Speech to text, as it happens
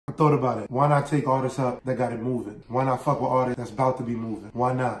thought about it. Why not take artists up that got it moving? Why not fuck with artists that's about to be moving?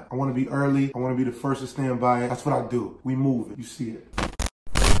 Why not? I want to be early. I want to be the first to stand by it. That's what I do. We move it. You see it.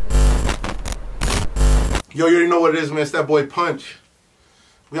 Yo, you already know what it is, man. It's that boy Punch.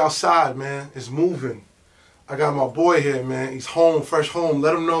 We outside, man. It's moving. I got my boy here, man. He's home, fresh home.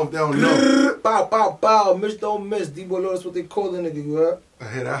 Let him know if they don't know. Bow, bow, bow. Mitch don't miss. D-boy, that's what they call the nigga, you heard? I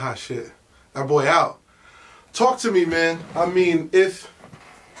hear that hot shit. That boy out. Talk to me, man. I mean, if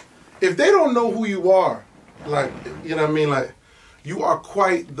they don't know who you are, like, you know what I mean? Like, you are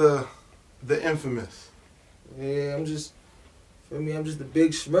quite the infamous. Yeah, I'm just the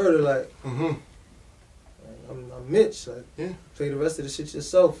big Shmurda, like. Mm-hmm. I'm Mitch, like. Yeah. Play the rest of the shit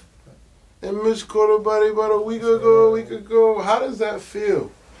yourself. And Mitch caught a body about a week ago. How does that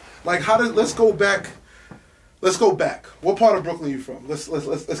feel? Like, let's go back. Let's go back. What part of Brooklyn are you from?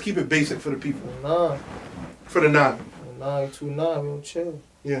 Let's keep it basic for the people. Nah. For the 9. 929, we don't chill.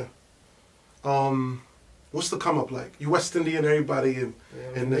 Yeah. What's the come up like? You West Indian, everybody in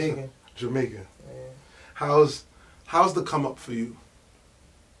Jamaican. Yeah. How's the come up for you?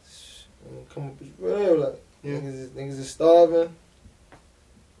 Come up is real, like. Yeah. Niggas is starving.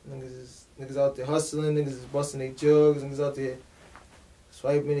 Niggas out there hustling. Niggas is busting their jugs. Niggas out there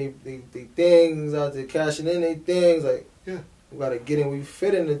swiping they things. Niggas out there cashing in they things. Like, yeah. We gotta get in where you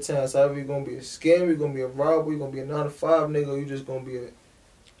fit in the town. So either you gonna be a scammer, you gonna be a robber, you gonna be a 9-to-5 nigga, or you just gonna be a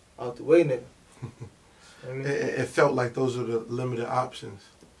out the way nigga. I mean, it felt like those are the limited options.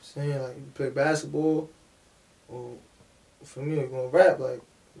 Saying like you play basketball, or for me you gonna rap like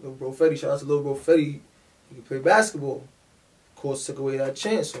Lil Bro Fetty. Shout out to Lil Bro Fetty. You can play basketball. Of course, took away that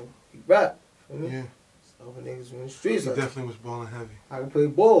chance, so he rap. For me, yeah. So other niggas in the streets. He like, definitely was balling heavy. I can play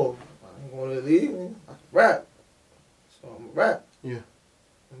ball. I ain't going to the league. I can rap. So I'm a rap. Yeah.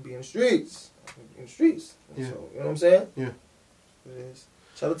 I'm be in the streets. In the streets. Yeah. So, you know what I'm saying? Yeah. It is.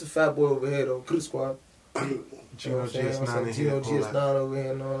 Shout out to Fat Boy over here though. Good squad. Gino GS9 in here. GS9 over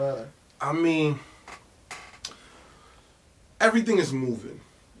here and all that. I mean, everything is moving.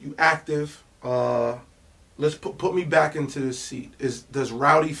 You active. Let's put me back into this seat. Does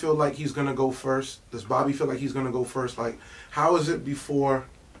Rowdy feel like he's gonna go first? Does Bobby feel like he's gonna go first? Like, how is it before?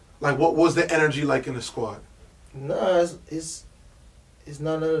 Like, what was the energy like in the squad? Nah, it's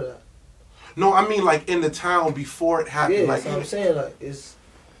not none of that. No, I mean like in the town before it happened. Yeah, like, that's what I'm saying. Like it's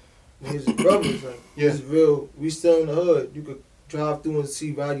brothers. Like yeah. It's real. We still in the hood. You could drive through and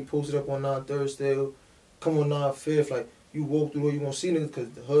see Rowdy posted up on 9-3rd still. Come on 9-5th. Like you walk through, you gonna see niggas because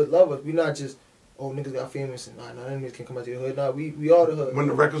the hood love us. We not just niggas got famous and nah, them niggas can come out to the hood. Nah, we are the hood. When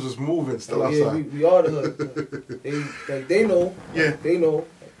the records was moving, still outside. Yeah, we are the hood. They know. Yeah. They know.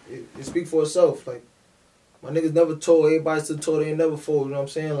 It speak for itself. Like my niggas never told. Everybody still told. They ain't never fold. You know what I'm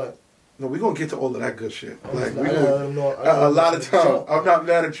saying? Like. No, we gonna get to all of that good shit. Like we know, a lot of time. I'm not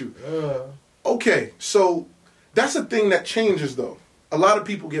mad at you. Okay, so that's a thing that changes though. A lot of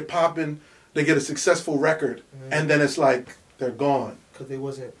people get popping, they get a successful record, and then it's like they're gone. Cause they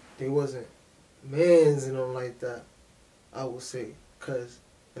wasn't mans and them like that. I would say, cause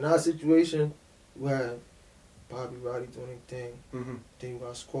in our situation, we had Bobby, Rowdy doing their thing. Then you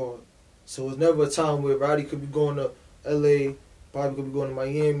got squad. So it's never a time where Rowdy could be going to L.A., Bobby could be going to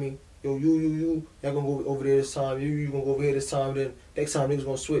Miami. Yo, y'all gonna go over there this time. You gonna go over here this time. Then next time niggas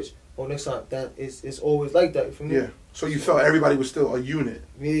gonna switch. Or next time it's always like that for me. Yeah. So you felt everybody was still a unit.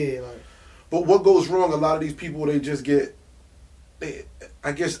 Yeah, like. But what goes wrong? A lot of these people, they just get.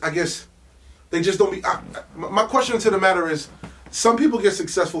 I guess they just don't be. My question to the matter is, some people get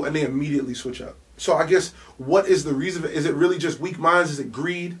successful and they immediately switch up. So I guess what is the reason? Is it really just weak minds? Is it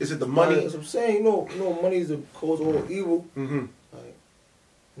greed? Is it the money? That's what I'm saying. You know, money is the cause of all evil. Like,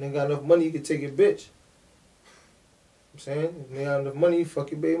 and they got enough money, you can take your bitch. I'm saying, if they got enough money, you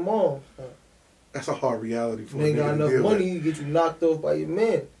fuck your baby mom. That's a hard reality for me. They got enough money, you get you knocked off by your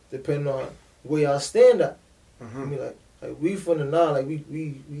man, depending on where y'all stand at. I mean, like we from the 9, like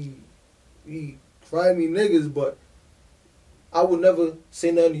we grimy niggas, but I would never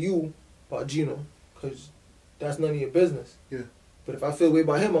say nothing to you about Gino, cause that's none of your business. Yeah. But if I feel way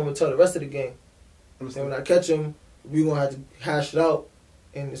about him, I'm gonna tell the rest of the game. And when I catch him, we gonna have to hash it out,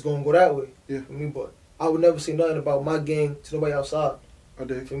 and it's gonna go that way. Yeah. I mean, but I would never say nothing about my gang to nobody outside. I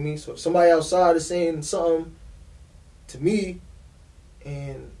did. For me, so if somebody outside is saying something to me,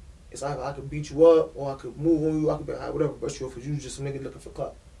 and it's either I could beat you up or I could move on you, I could be whatever, brush you off because you just some nigga looking for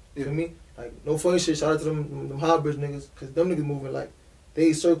clout. Yeah. For me, like no funny shit. Shout out to them high bridge niggas, cause them niggas moving like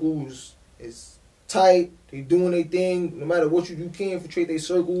they circles is tight. They doing their thing. No matter what you can't infiltrate their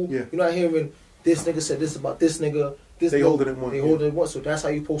circle. Yeah. You're not hearing this nigga said this about this nigga. They hold it in one. They hold it in one. So that's how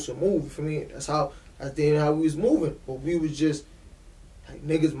you supposed to move. For me, that's how we was moving. But we was just like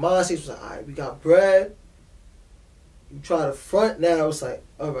niggas' mindset was like, all right, we got bread. You try to front, now it's like,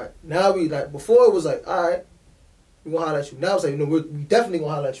 all right. Now we like, before it was like, all right, we gonna holler at you. Now it's like, we definitely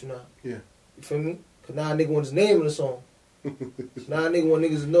gonna holler at you now. Yeah. You feel me? Cause now a nigga want his name in the song. So now a nigga want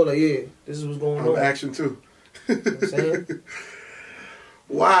niggas to know like, yeah, this is what's going on. Action too. You know what I'm saying?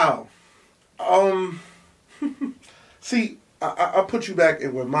 Wow. See, I put you back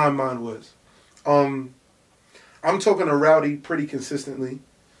in where my mind was. I'm talking to Rowdy pretty consistently.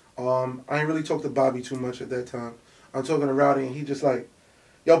 I ain't really talked to Bobby too much at that time. I'm talking to Rowdy and he just like,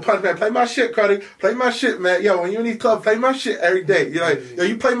 yo, Punch Man, play my shit, Cuddy. Play my shit, man. Yo, when you in these clubs, play my shit every day. You're like, yo,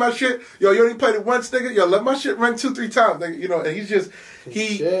 you play my shit. Yo, you only played it once, nigga. Yo, let my shit run 2-3 times, nigga. You know, and he's just,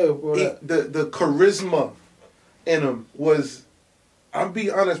 the charisma in him was, I'm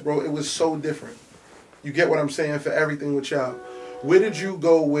be honest, bro, it was so different. You get what I'm saying for everything with y'all. Where did you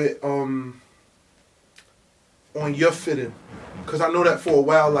go with, on your fitting? Because I know that for a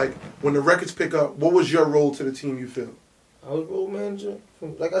while, like, when the records pick up, what was your role to the team, you feel? I was road manager.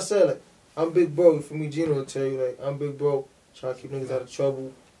 Like I said, like, I'm big bro. For me, Gino will tell you, like, I'm big bro. Try to keep niggas out of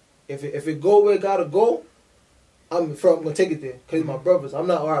trouble. If it go where it gotta go, I'm gonna take it there. Because my brothers. I'm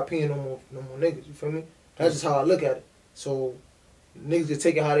not RIPing no more niggas. You feel me? That's just how I look at it. So, niggas just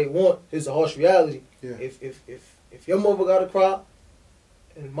take it how they want. It's a harsh reality. Yeah. If your mother gotta cry,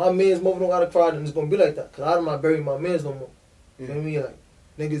 and my man's mother don't gotta cry, then it's gonna be like that. Because I'm not burying my man's no more. You feel me? Like,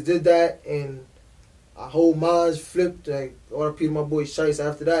 niggas did that, and our whole minds flipped. Like, RIP to my boy Shice.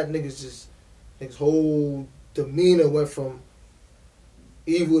 After that, niggas' whole demeanor went from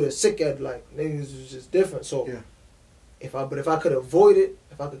evil to sick at, like, niggas was just different. So, if I could avoid it,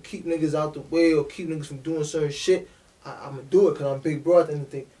 if I could keep niggas out the way or keep niggas from doing certain shit, I'm gonna do it because I'm big bro at the end of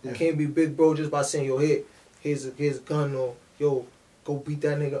the thing. I can't be big bro just by saying, yo, here's a gun, or yo, go beat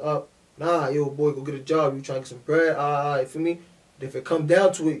that nigga up. Nah, yo, boy, go get a job. You trying to get some bread? You feel me? If it come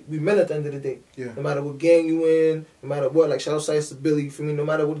down to it, we men at the end of the day. Yeah. No matter what gang you in, no matter what, like shout out to Billy, you feel me? No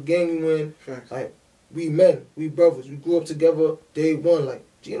matter what gang you in, like, we men, we brothers. We grew up together day one. Like,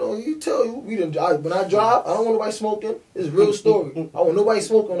 you know, he tell you, when I drive, I don't want nobody smoking. It's a real story. I want nobody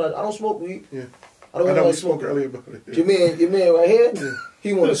smoking. I don't smoke weed. Yeah. I don't want nobody smoking. Earlier about it. Your man right here,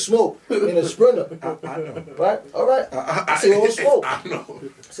 he want to smoke in a Sprinter. I know. Right? All right. I said, don't smoke. I know.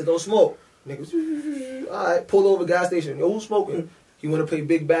 I said, don't smoke. Niggas, all right, pull over gas station. Yo, who's smoking? He want to play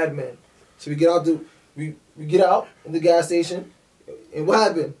big bad man. So we get out we get out in the gas station, and what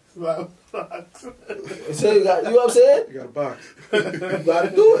happened? So you know what I'm saying? You got a box. You got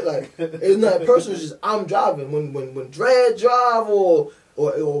to do it. Like, it's not personal. It's just I'm driving. When Dread drive or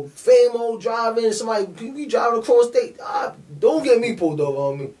Famo driving, somebody be driving across state, don't get me pulled over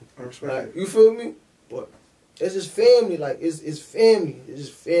on me. I respect like, it. you feel me? But it's just family. Like, it's family. It's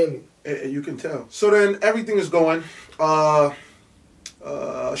just family. You can tell. So then everything is going. Shmurda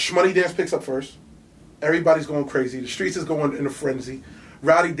dance picks up first. Everybody's going crazy. The streets is going in a frenzy.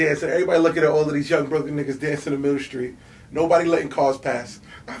 Rowdy dancing. Everybody looking at all of these young broken niggas dancing in the middle of the street. Nobody letting cars pass.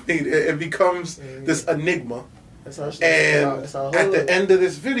 I mean, it becomes this enigma. That's how at the end of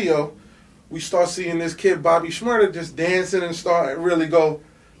this video, we start seeing this kid, Bobby Shmurda, just dancing and start really go,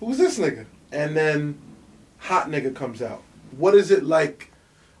 who's this nigga? And then Hot Nigga comes out. What is it like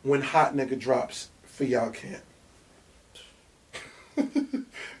when Hot Nigga drops for y'all camp?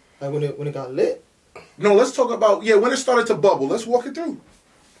 Like when it got lit? No, let's talk about, when it started to bubble. Let's walk it through.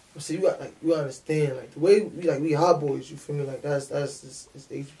 See, you understand, like, the way we hot boys, you feel me? Like, it's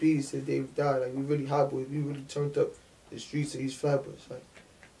HB, said Dave died. Like, we really hot boys. We really turned up the streets of East Flatbush. Like,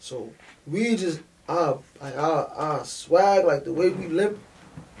 so we just, our swag, like, the way we limp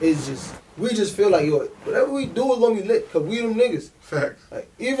is just, we just feel like, yo, whatever we do is gonna be lit, because we them niggas. Facts.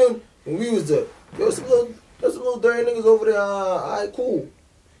 Like, even when we was there's some little dirty niggas over there, alright, cool.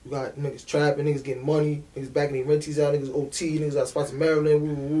 You got niggas trapping, niggas getting money, niggas backing their renties out, niggas OT, niggas out spots in Maryland,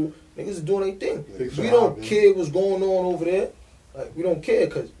 woo. Niggas is doing their thing. We don't care what's going on over there. Like, we don't care,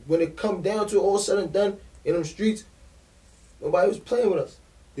 because when it come down to it, all said and done, in them streets, nobody was playing with us.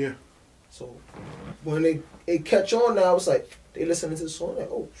 Yeah. So, when they catch on now, it's like, they listening to the song, like,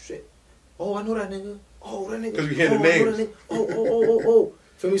 oh, shit. Oh, I know that nigga. Oh, that nigga. Because we hear the names. Oh.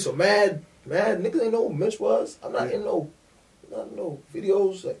 Feel me? So, mad niggas ain't know who Mitch was. I'm not in no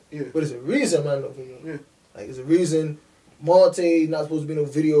videos, like, but it's a reason I'm not in no videos. Yeah. Like, it's a reason Monte not supposed to be in no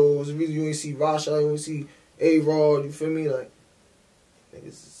videos. It's a reason you ain't see Rasha, you ain't see A-Rod, you feel me? Like,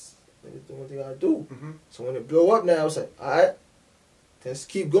 niggas doing what they gotta do. Mm-hmm. So when it blow up now, it's like, alright, let's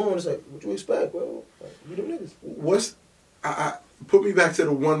keep going. It's like, what you expect, bro? Like, we them niggas. Put me back to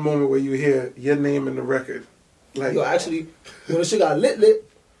the one moment where you hear your name in the record. Like, yo, actually, when the shit got lit, I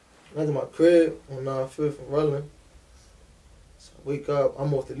went to my crib on 9/5 in Rutland. So Wake up,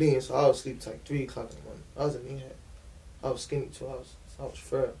 I'm off the lean, so I was asleep till like 3 o'clock in the morning. I was a leanhead. I was skinny too. I was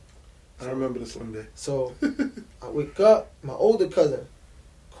frail. I remember this one day. So I wake up, my older cousin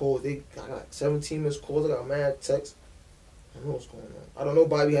called. I got like 17 missed calls. I got mad texts. I don't know what's going on. I don't know.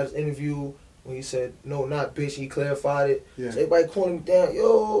 Bobby had his interview when he said, no, not bitch. He clarified it. Yeah. So everybody calling me down.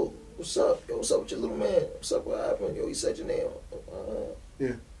 Yo, what's up? Yo, what's up with your little man? What's up? What happened? Yo, he said your name.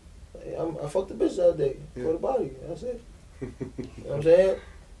 Yeah. I fucked the bitch the other day. Yeah. Called the body. That's it. You know what I'm saying?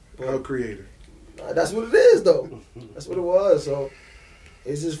 How creative. That's what it is, though. That's what it was. So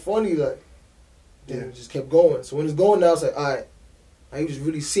it's just funny, like, then it just kept going. So when it's going now, it's like, all right. I was just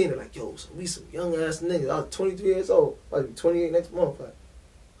really seeing it, like, yo, so we some young ass niggas. I was 23 years old. I might be 28 next month. Like,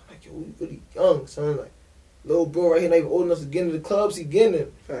 I'm like, yo, we really young, son. Like, little bro right here, not even old enough to get into the clubs. He getting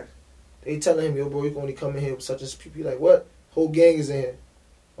in. Fact. They telling him, yo, bro, you can only come in here with such as people. He like, what? Whole gang is in here.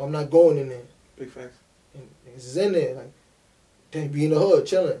 Oh, I'm not going in there. Big facts. And niggas is in there, like, they be in the hood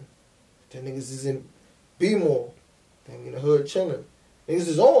chilling. Then niggas is in B-Mall. They be in the hood chilling. Niggas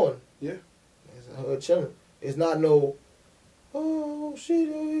is on. Yeah. Niggas in the hood chilling. It's not no, oh shit,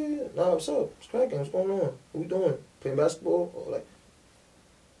 yeah. Nah, what's up? What's cracking? What's going on? What we doing? Playing basketball? Or like,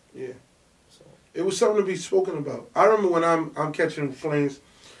 Yeah. so. It was something to be spoken about. I remember when I'm catching flames,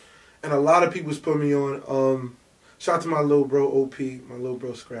 and a lot of people's put me on. Shout out to my little bro OP, my little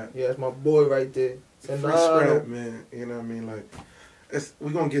bro Scrap. Yeah, that's my boy right there. Free Scrap, man. You know what I mean? Like,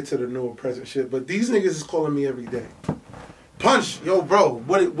 we're gonna get to the newer present shit, but these niggas is calling me every day. Punch, yo, bro.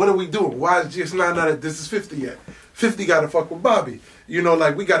 What are we doing? Why is GS9 not at this is 50 yet? 50 got to fuck with Bobby. You know,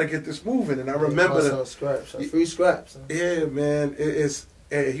 like, we got to get this moving. And I remember that. Scraps, free scraps. Huh? Yeah, man.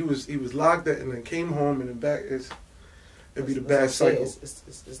 He was locked up and then came home and then back. It'd be the bad cycle.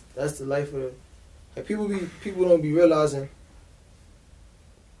 That's the life of the. Like, people don't be realizing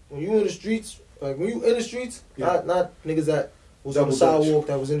when you in the streets. Like, when you in the streets, not niggas that was on the sidewalk,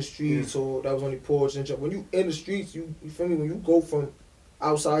 that was in the streets, or that was on the porch and shit. When you in the streets, you feel me? When you go from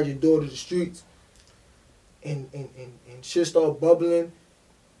outside your door to the streets, and shit start bubbling,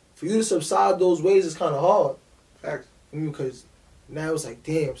 for you to subside those ways is kind of hard. Facts. Because now it's like,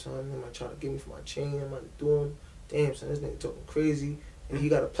 damn, son, they might try to get me for my chain, I might do him. Damn, son, this nigga talking crazy, and he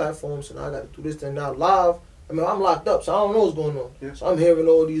got a platform, so now I got to do this. And now live, I mean, I'm locked up, so I don't know what's going on. Yeah. So I'm hearing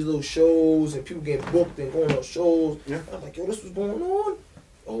all these little shows and people getting booked and going on shows. Yeah. And I'm like, yo, this was going on.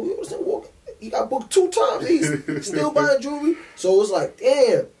 Oh, yo, this nigga walking. He got booked 2 times. He's still buying jewelry. So it's like,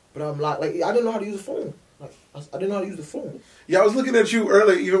 damn. But I'm like, I didn't know how to use the phone. Like, I didn't know how to use the phone. Yeah, I was looking at you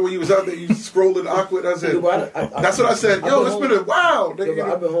earlier, even when you was out there, you scrolling awkward. I said, that's what I said. Yo, it's been a while. I've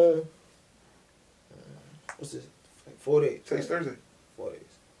been home. What's this? Like 4 days. Today's Thursday. 4 days.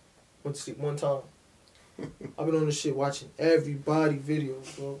 Went to sleep 1 time. I've been on this shit watching everybody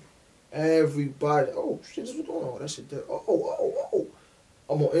videos, bro. Everybody. Oh, shit, this was going on. That shit there. Oh.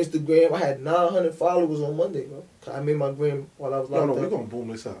 I'm on Instagram. I had 900 followers on Monday, bro. I made my gram while I was locked up. No, we're going to boom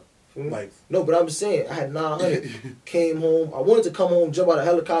this up. Like, no, but I'm saying, I had 900. Came home. I wanted to come home, jump out of a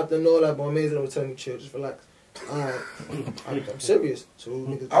helicopter and all that, but my man was telling me, chill, just relax. I'm serious.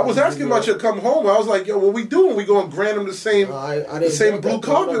 So I was asking about you to come home. I was like, yo, what we doing? We going to grant him the same blue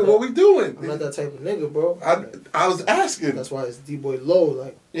carpet? What we doing? I'm not that type of nigga, bro. I was asking. That's why it's D-Boy Low.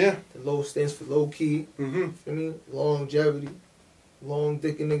 Like, yeah. The low stands for low key. Mm-hmm. Feel me? Longevity. Long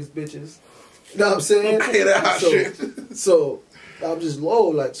dick and niggas bitches. You know what I'm saying? I hear that shit. So, I'm just low.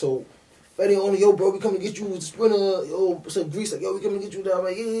 Like, so, Fetty only, yo, bro, we come to get you with the Sprinter. Yo, some grease. Like, yo, we come to get you down. I'm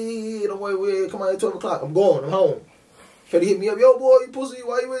like, yeah, don't worry, come out at 12 o'clock. I'm going. I'm home. Fetty hit me up. Yo, boy, you pussy.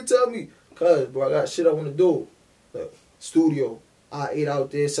 Why you ain't tell me? Cause, bro, I got shit I want to do. Like, studio. I-8 out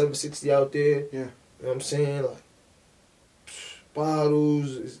there, 760 out there. Yeah. You know what I'm saying? Like,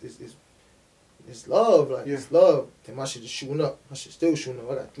 bottles. It's love. Like, it's love. Then my shit is shooting up. My shit still shooting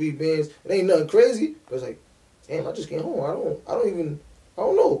up. I got 3 bands. It ain't nothing crazy. But it's like, damn, I just came home. I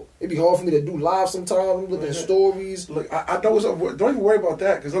don't know. It'd be hard for me to do live sometimes. I'm looking at stories. Look, I know what's up. Don't even worry about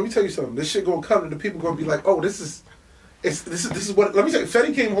that. Because let me tell you something. This shit gonna come and the people gonna be like, oh, this is what. Let me tell you.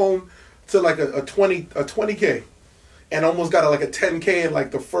 Fetty came home to like a 20K, and almost got like a 10K in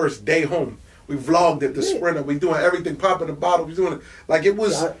like the first day home. We vlogged it, the Sprinter. We doing everything, popping the bottle. We doing it like it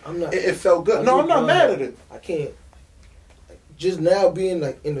was. It felt good. I'm not mad at it. I can't. Like, just now being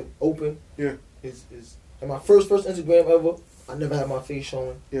like in the open. Yeah. Is and my first Instagram ever. I never had my face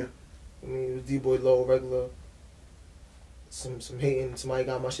showing. Yeah. I mean, it was D-Boy Low, regular. Some hating. Somebody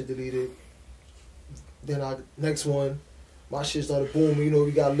got my shit deleted. Then next one, my shit started booming. You know,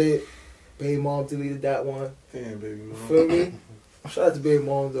 we got lit. Baby mom deleted that one. Damn, baby mom. Feel me? Shout out to baby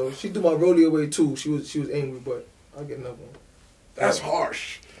mom though. She threw my Rowdy away too. She was angry, but I'll get another one. That's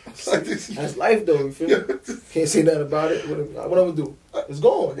harsh. Like this. That's life, though. You feel me? Can't say nothing about it. What I'm gonna do? It's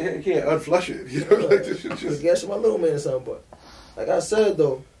gone. Yeah, you can't unflush it. You know, like this shit just. Guess my little man or something, but like I said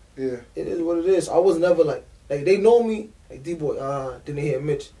though, yeah, it is what it is. I was never like they know me like D-Boy. Then they hear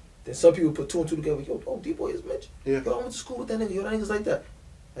Mitch. Then some people put 2 and 2 together. Yo, oh D-Boy is Mitch. Yeah. Yo, I went to school with that nigga. Yo, that nigga's like that.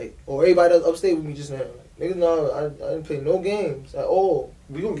 Like, or everybody that's upstate with me just now. Like, niggas, no, I didn't play no games at all.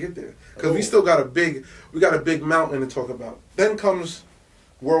 We gonna get there because we still got a big mountain to talk about. Then comes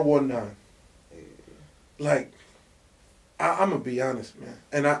World War IX. Like, I'm gonna be honest, man,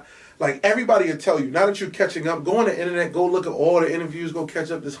 and everybody will tell you now that you're catching up. Go on the internet, go look at all the interviews, go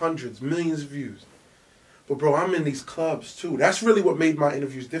catch up. There's hundreds, millions of views. But bro, I'm in these clubs too. That's really what made my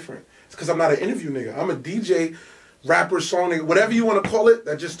interviews different. It's because I'm not an interview nigga. I'm a DJ, rapper, song nigga, whatever you want to call it.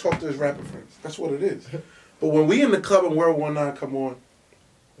 That just talk to his rapper friends. That's what it is. But when we in the club and World War IX come on,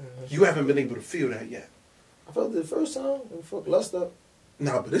 you haven't been able to feel that yet. I felt it the first time and fuck lust up.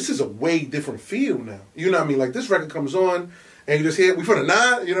 Nah, but this is a way different feel now. You know what I mean? Like this record comes on and you just hear we from the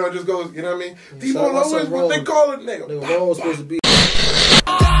 9, you know, it just goes, you know what I mean? D-Boy Low is what they call it, nigga. Nigga, Ron supposed to be.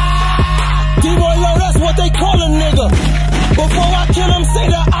 D-Boy Low, that's what they call a nigga. Before I kill him, say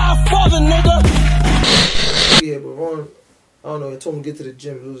the I father, nigga. Yeah, but Ron, I don't know, I told him to get to the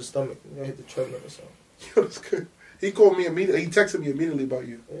gym, lose his stomach. You gotta hit the treadmill or something. Yo, that's good. He called me immediately. He texted me immediately about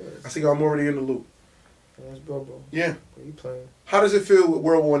you. Yeah. I said, yo, I'm already in the loop. Yeah, that's bro. Yeah. Bro, you playing. How does it feel with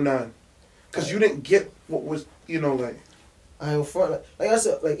World War IX? Because you didn't get what was, you know, like... I ain't front. Like I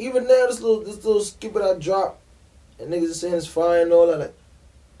said, like even now, this little skip that I drop, and niggas are saying it's fire and all that.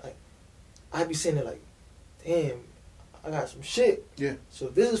 Like I be saying it like, damn, I got some shit. Yeah. So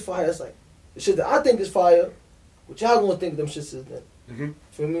if this is fire, it's like the shit that I think is fire. What y'all gonna think them shits is then? Mm-hmm.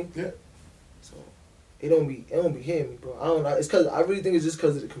 Feel me? Yeah. So it don't be hitting me, bro. I don't know. It's cause I really think it's just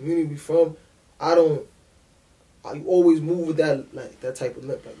cause of the community we from. You always move with that that type of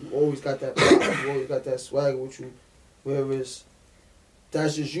lip. Like you always got that vibe, you always got that swagger with you. Whereas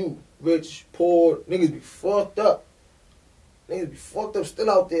that's just you. Rich, poor, niggas be fucked up. Niggas be fucked up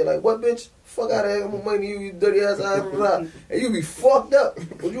still out there. Like, what, bitch? Fuck out of here. I'm money you dirty ass. And you be fucked up.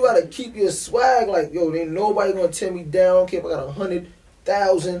 But you gotta keep your swag. Like, yo, ain't nobody gonna tear me down. I don't care if I got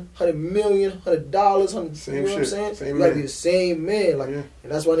 100,000, $100 million, $100, same you know shit. what I'm saying? Same you gotta man. be the same man. Like, yeah.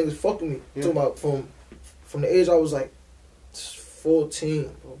 And that's why niggas fuck with me. Yeah. Talking about from the age I was like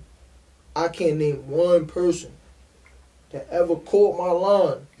 14, bro. I can't name one person that ever caught my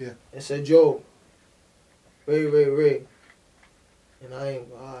line and said, yo, Ray. And I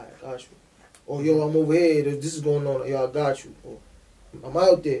ain't, alright, I got you. Or, yo, I'm over here, this is going on, yo, I got you. Or, I'm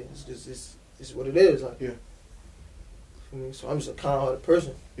out there, it's what it is. Like, yeah. So I'm just a kind-hearted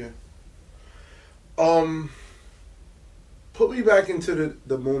person. Yeah. Put me back into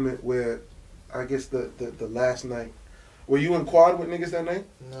the moment where, I guess, the last night. Were you in quad with niggas that night?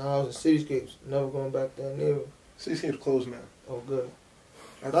 Nah, I was in Cityscapes. Never going back down there. Cityscape's closed now. Oh, good.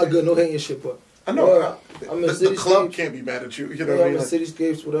 Not good, no hating shit, but... I know. I'm in the club can't be mad at you. You know what I mean? I'm in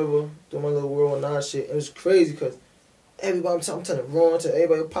Cityscapes, whatever, doing my little World War IX shit. It was crazy because everybody, I'm telling Ron, to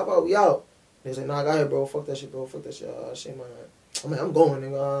everybody, pop out, we out. They say, nah, I got here, bro. Fuck that shit, bro. Fuck that shit. Shit, man. I mean, I'm going,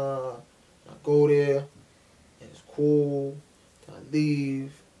 nigga. I go there, and it's cool. Then I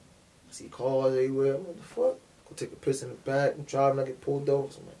leave. I see cars everywhere. I'm like, what the fuck? Go take a piss in the back. I'm driving, I get pulled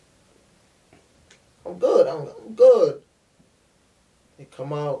over. So I'm like, I'm good. I'm good. They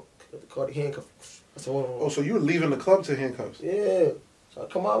come out, the car, the handcuffs. I said, hold on. Oh, so you were leaving the club to handcuffs? Yeah. So I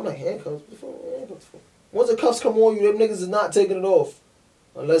come out, I'm like, handcuffs? What the fuck? Handcuffs for? Once the cuffs come on you, them niggas is not taking it off.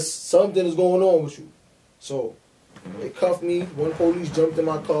 Unless something is going on with you. So, they cuffed me. One police jumped in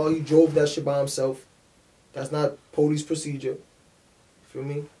my car. He drove that shit by himself. That's not police procedure. You feel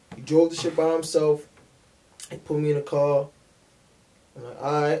me? He drove the shit by himself. He put me in the car. I'm like,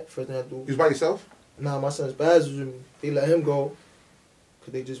 alright, first thing I do. You was by yourself? Nah, my son's Baz was with me. They let him go.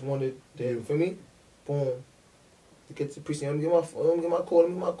 Because they just wanted, you feel me? Boom. To get to the precinct, let me get my call.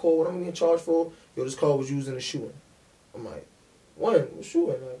 What I'm going to get charged for? Yo, this car was used in a shooting. I'm like, when? What shooting?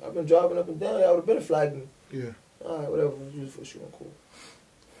 Like, I've been driving up and down. Y'all would have been flagged me. Yeah. Alright, whatever. It was used for a shooting. Cool.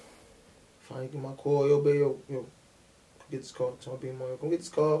 Finally get my call. Yo, babe, yo, come get this car. Tell my baby mom, come get this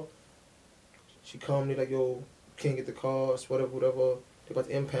car. She come, they like, yo, can't get the car. It's whatever. They about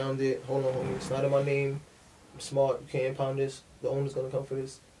to impound it. Hold on, homie. It's not in my name. I'm smart. You can't impound this. The owner's going to come for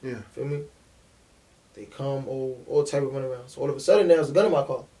this. Yeah. Feel me? They come, all type of run around. So all of a sudden, there's a gun in my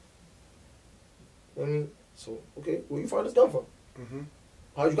car. You know what I mean? So, okay, where you find this gun from? Mm-hmm.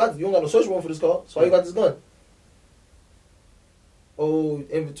 How you got this? You don't got no search warrant for this car, so how you got this gun? Oh,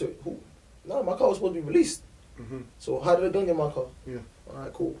 inventory. Who? No, my car was supposed to be released. Mm-hmm. So how did the gun get in my car? Yeah.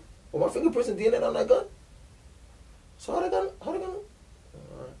 Alright, cool. Well, my fingerprints and DNA on that gun. So how they gun? Alright.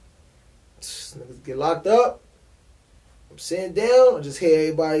 Niggas get locked up. I'm sitting down. I just hear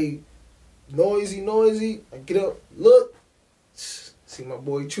everybody noisy. I get up, look. See my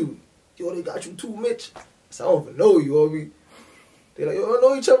boy Chewy. Yo, they got you too, Mitch. I said, I don't even know you, Obi. They like, yo, don't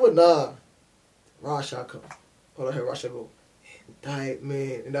know each other? Nah. Rasha come. All I heard Rasha go, diet,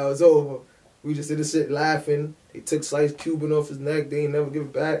 man. And that was over. We just did this shit laughing. They took Slice Cuban off his neck. They ain't never give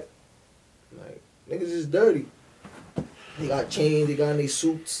it back. Like, niggas just dirty. They got chains. They got in their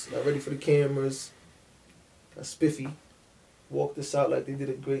suits. Got ready for the cameras. Got spiffy. Walked this out like they did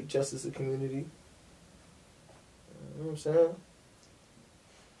a great justice of community. You know what I'm saying?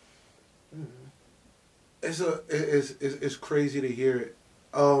 It's crazy to hear it.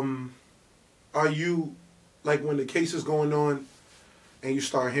 Are you, like, when the case is going on and you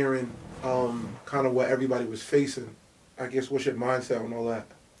start hearing kind of what everybody was facing, I guess what's your mindset on all that?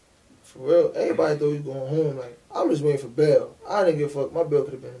 For real, everybody thought he was going home. Like, I was waiting for bail. I didn't give a fuck. My bail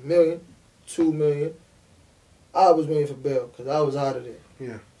could have been $1 million, $2 million. I was waiting for bail because I was out of there.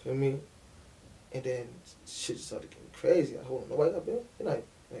 Yeah. Feel me? And then shit started getting crazy. Like, hold on, nobody got bail?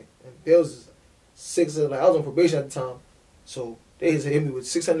 And bills is like, I was on probation at the time. So they just hit me with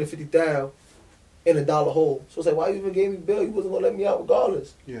 $650,000 in $1 hole. So it's like, why you even gave me bail? You wasn't gonna let me out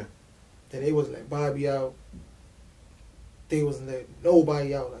regardless. Yeah. Then they wasn't letting Bobby out. They wasn't letting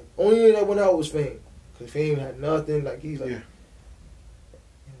nobody out. Like, only thing that went out was Fame. Cause Fame had nothing. Like, he's like, yeah.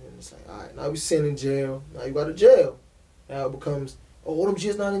 And then it's like, all right, now we sitting in jail. Now you go to jail. Now it becomes, oh, all them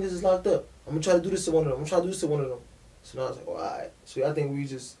GS9 niggas is locked up. I'm gonna try to do this to one of them. So now I was like, all right. So I think we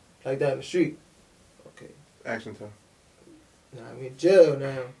just like that in the street. Okay. Action time. Now I'm in jail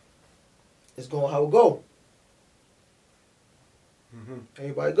now. It's going how it go. Mm-hmm.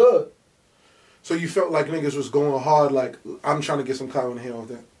 Everybody good. So you felt like niggas was going hard, like, I'm trying to get some clout in here off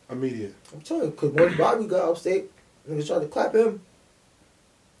that immediate. I'm telling you, because once Bobby got upstate, niggas tried to clap him.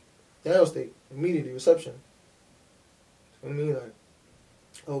 Downstate, immediately, reception. I mean, like,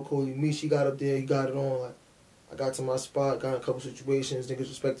 oh, cool, me, she got up there, he got it on. Like, I got to my spot, got in a couple situations, niggas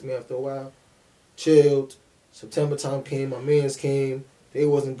respected me after a while. Chilled. September time came, my mans came, they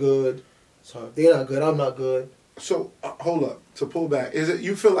wasn't good. So if they're not good, I'm not good. So, hold up, to pull back, is it,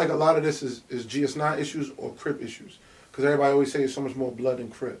 you feel like a lot of this is GS9 issues or Crip issues? Because everybody always say there's so much more blood in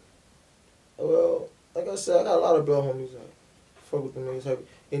Crip. Well, like I said, I got a lot of bell homies. Like, fuck with them niggas heavy.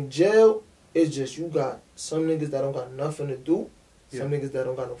 In jail, it's just you got some niggas that don't got nothing to do, some niggas that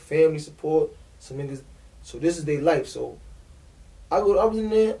don't got no family support, some niggas. So this is their life. So I was in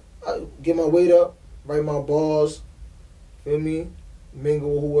there, I get my weight up, write my bars, feel me,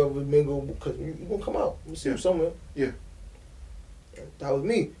 mingle with whoever mingle, because you gonna come out. You see you somewhere. Yeah. And that was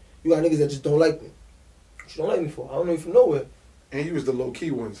me. You got niggas that just don't like me. What you don't like me for? I don't know you from nowhere. And you was the low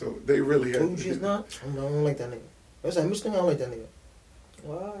key one, so they really had. Who just not? I don't like that nigga. I was like, Mitch, I don't like that nigga.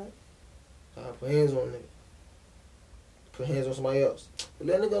 Alright. I put hands on a nigga. Put hands on somebody else. But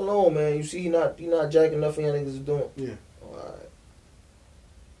let nigga alone, man. You see, he not jacking nothing y'all niggas is doing. Yeah. Alright.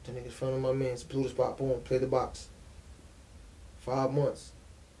 The niggas front of my mans, blew the spot, boom, play the box. 5 months.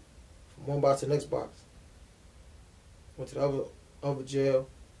 From one box to the next box. Went to the other jail.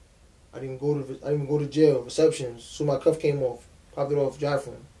 I didn't even go to jail. Reception. So my cuff came off. Popped it off, drive for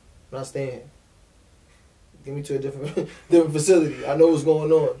him. Not staying here. Get me to a different facility. I know what's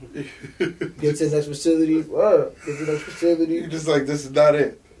going on. Get to the next facility. Get to the next facility. You just like, this is not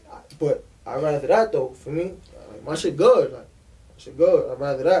it. But I'd rather that though, for me. Like, my shit good. Like, my shit good. I'd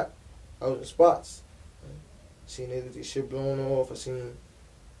rather that. I was in spots. Seen niggas get shit blown off. I seen, you know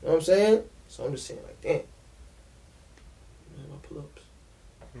what I'm saying? So I'm just saying, like, damn. Man, my pull-ups.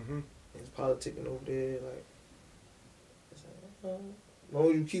 Mm-hmm. It's politicking over there. Like, it's like, as long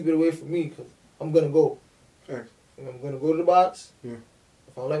as you keep it away from me, because I'm going to go. Thanks. And I'm going to go to the box. Yeah.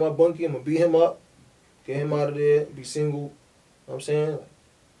 If I don't like my bunkie, I'm going to beat him up, get him out of there, be single. You know what I'm saying? Like,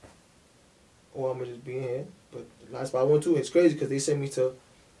 or I'm going to just be in here. But the last spot I went to, it's crazy because they sent me to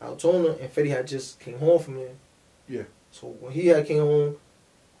Altona, and Fetty had just came home from there. Yeah. So when he had came home,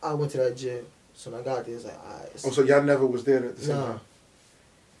 I went to that jail. So when I got there, it's like, all right. Oh, so y'all never was there at the same time?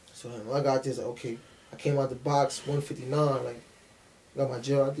 So when I got there, it's like, okay. I came out the box, 159, like, got my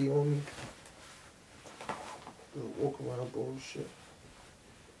jail ID on me. Little walk around bullshit.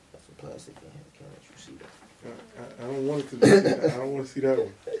 Got some plastic in here. Can't let you see that. I don't want it to be that. I don't want to see that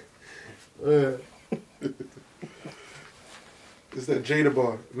one. It's that Jada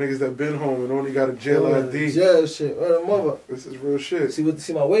bar. Niggas that been home and only got a jail ID. Jail shit. What a mother. This is real shit.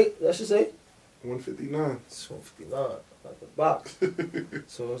 See my weight? That should say? 159. It's 159. Like a box.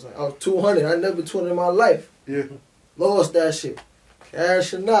 So it's like, I was 200. I never been 200 in my life. Yeah. Lost that shit.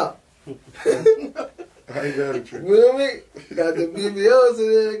 Cashing out. I ain't mad at you. You know what I mean? Got the BBLs in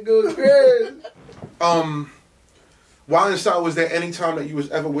there, go crazy. While inside, was there any time that you was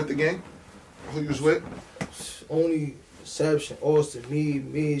ever with the gang? Who you was with? Only exception, Austin, me,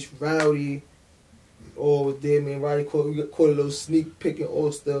 Mitch, Rowdy, all was there, man. Rowdy caught a little sneak picking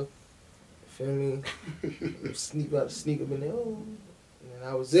Austin. Feel me? Sneak up in there. Oh. And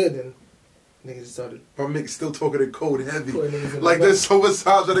that was it. And niggas started. My niggas still talking in code heavy. Like there's so much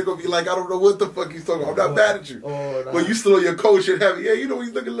times where they gonna be like, I don't know what the fuck he's talking about. I'm not mad at you. Nah. But you still on your code shit heavy. Yeah, you know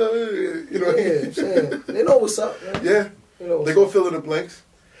he's looking little. You know. Yeah, I'm saying. They know what's up, man. Yeah. They know what's They go up. fill in the blanks.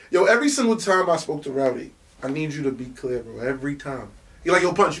 Yo, every single time I spoke to Rowdy, I need you to be clear, bro. Every time. You're like,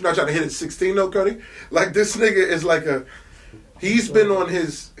 yo, Punch, you're not trying to hit it 16 though, Cuddy? Like, this nigga is like he's been on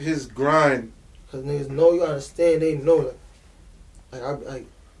his grind. Because niggas know, you understand, they know. Like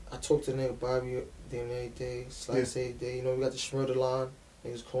I talk to nigga Bobby damn every day, Slice every day. You know, we got the Shmurda line.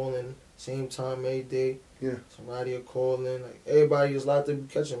 Niggas calling same time every day. Yeah. Somebody are calling. Like, everybody is allowed to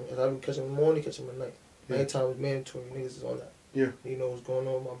catch him. If I be catch him in the morning, catch him at night. Yeah. Nighttime is mandatory. Niggas is on that. Yeah. You know what's going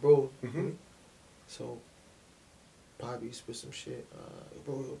on with my bros. Mm-hmm. So, Bobby spit some shit.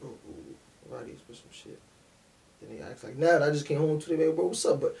 Bro, Roddy spit some shit. Then they act like, nah, I just came home today, baby, bro, what's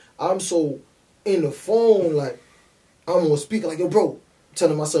up? But I'm so in the phone, like, I'm on speaker, like, yo, bro, I'm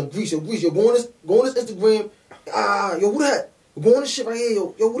telling my son, Grease, yo, go on this Instagram. Yo, who that? Go on this shit right here,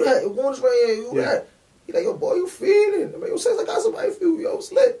 yo, who that? Yo, go on this right here, yo, who that? He like, yo, boy, you feeling? I'm like, yo, says I got somebody feel you, yo,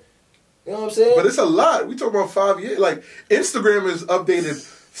 slit. You know what I'm saying? But it's a lot. We talking about 5 years. Like, Instagram is updated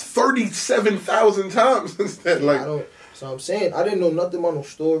 37,000 times since then. Like, so I'm saying, I didn't know nothing about no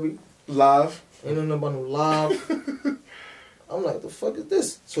story. Live. Ain't know nothing about no live. I'm like, the fuck is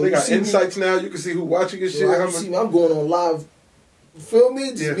this? So they got see insights now. You can see who watching your shit. Like, see me, I'm going on live. You feel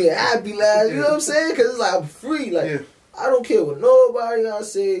me? Just being happy, lad. You know what I'm saying? Because it's like, I'm free. Like, I don't care what nobody I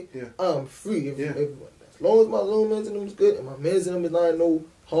say. I'm free. If as long as my little men's in them is good and my men's in them is not in no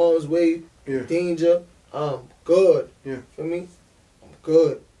harm's way, danger, I'm good. Feel me? I'm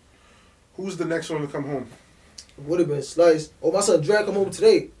good. Who's the next one to come home? It would have been Slice. Oh, my son Drag come home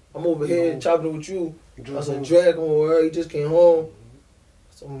today. I'm over here chopping it with you. My son Drag come over. He just came home.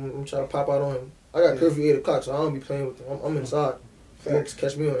 So I'm trying to pop out on him. I got curfew 8 o'clock, so I don't be playing with him. I'm inside. Folks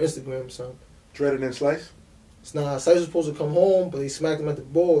catch me on Instagram or something. Dreaded and Slice? Slice was supposed to come home, but they smacked him at the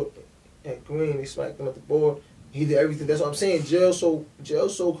board. At Green, they smacked him at the board. He did everything. That's what I'm saying. Jail so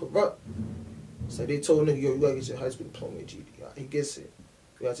corrupt. So they told nigga, yo, you gotta get your high school diploma at GD. He gets it.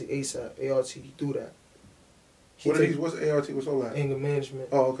 You gotta take ASAP, ART, he do that. What's ART? What's all that? Anger management.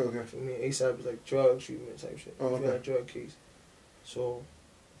 Oh, okay. For me, ASAP is like drug treatment type shit. Oh, okay. Drug case. So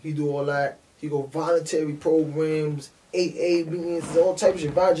he do all that. He go voluntary programs, AA meetings, all type of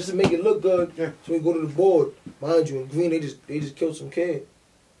shit, just to make it look good. Yeah. So he go to the board. Mind you, in Green, they just killed some kid.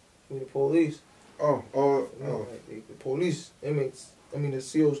 I mean, the police. Oh. Like, the police, inmates, the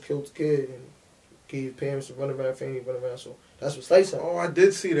SEALs killed the kid and gave parents to run around, family run around. So that's what Slice had. Oh, I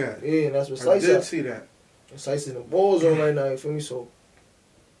did see that. Yeah, and that's what Slice had. I did see that. And Slice in the ball zone right now, you feel me? So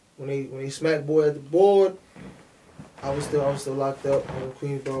when they smacked boy at the board, I was still locked up in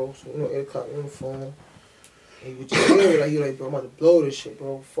Queensboro. So 8 o'clock on the phone. And you just hear it, like, bro, I'm about to blow this shit,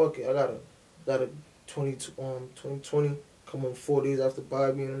 bro. Fuck it. I got a 2020 come on 4 days after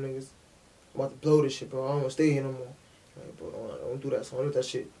Bobby and them niggas. I'm about to blow this shit, bro. I don't want to stay here no more. Like, bro, don't do that. So don't let that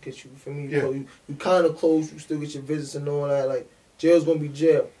shit get you. For me, you kind of close. You still get your visits and all that. Like, jail's gonna be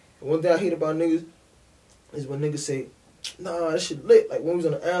jail. But one thing I hate about niggas is when niggas say, nah, that shit lit. Like, when we was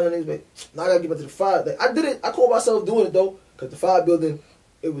on the island, niggas like, nah, I gotta get back to the 5. Like, I did it. I called myself doing it, though. Because the 5 building,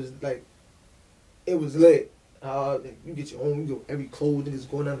 it was lit. Like, you get your own, you go every clothes, niggas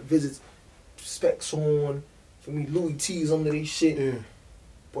going down to visits, specs on. For me, Louis T's under these shit. Yeah.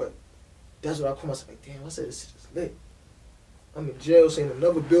 But that's what I call myself. Like, damn, I said this shit is lit. I'm in jail saying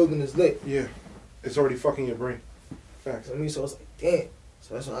another building is lit. Yeah. It's already fucking your brain. Facts. I mean, so it's like, damn.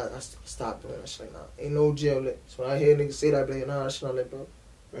 So that's why I stopped doing that shit. Like, nah, ain't no jail lit. So when I hear niggas say that, I be like, nah, that shit not lit, bro.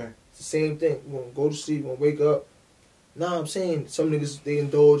 Right. It's the same thing. You gonna go to sleep, you gonna wake up. Nah, I'm saying some niggas, they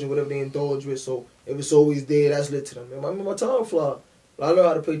indulge in whatever they indulge with. So if it's always there, that's lit to them. Man, my time fly. But I learned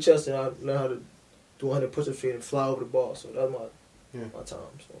how to play chess and I learned how to do 100 push-up straight and fly over the ball. So that's my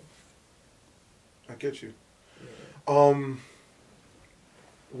time. So I get you. Yeah.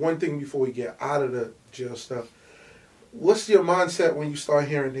 One thing before we get out of the jail stuff, what's your mindset when you start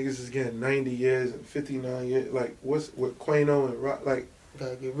hearing niggas is getting 90 years and 59 years? Like, what's with Quano and Rock? Like,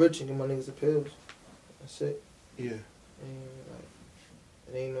 gotta get rich and get my niggas the pills. That's it. Yeah. And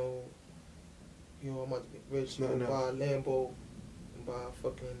like, it ain't no, I'm about to get rich. No. Buy a Lambo and buy a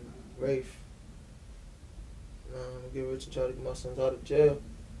fucking Wraith. I'm gonna get rich and try to get my sons out of jail.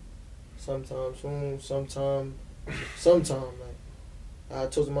 sometime soon, sometime. Like I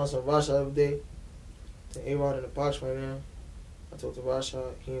talked to my son Rasha the other day. The A-Rod in the box right now. I talked to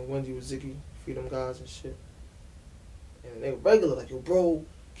Rasha. He and Wendy with Ziggy, feed them guys and shit. And they regular like, yo, bro,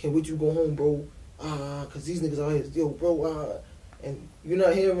 can't wait you go home, bro. Cause these niggas out here, yo, bro. And you're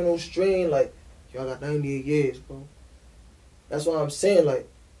not hearing no strain like, yo, I got 98 years, bro. That's why I'm saying like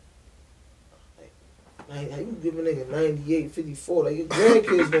how you give a nigga 98, 54? Like your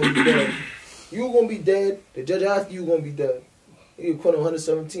grandkids gonna be dead. You gonna be dead. The judge after you gonna be dead. You quit on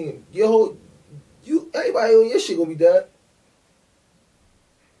 117. Everybody on your shit gonna be dead.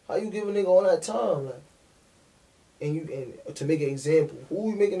 How you give a nigga all that time, like? And to make an example,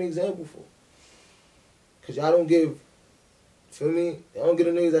 who you making an example for? Cause y'all don't give. Feel me? Y'all don't get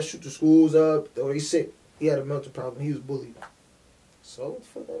the niggas that shoot the schools up or they sick. He had a mental problem. He was bullied. So what the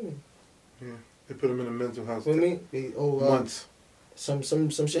fuck that mean? Yeah, they put him in a mental house. Feel me? Months. Some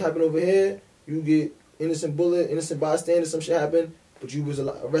shit happened over here. You get innocent bystander. Some shit happened, but you was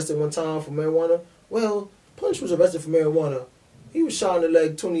arrested one time for marijuana. Well, Punch was arrested for marijuana. He was shot in the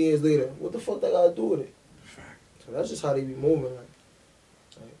leg 20 years later. What the fuck that got to do with it? Fact. So that's just how they be moving.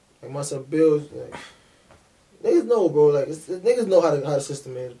 Like my son Bill's. Like, niggas know, bro. Like niggas know how the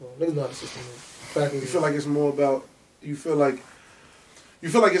system is, bro. Niggas know how the system is. Fact is, you feel like it's more about. You feel like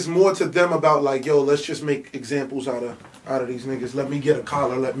it's more to them about like, yo, let's just make examples out of these niggas. Let me get a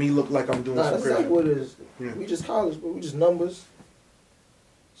collar. Let me look like I'm doing some that's crazy. exactly what it is. Yeah. We just college, bro. We just numbers.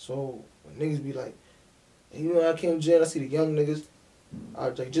 So when niggas be like, hey, you know, I came to jail. I see the young niggas. I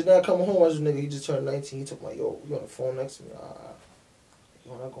like just now coming home. I was nigga. He just turned 19. He took my yo. You on the phone next to me?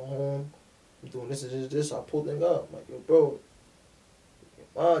 When I go home, I'm doing this and this. I pull things up. I'm like, yo, bro,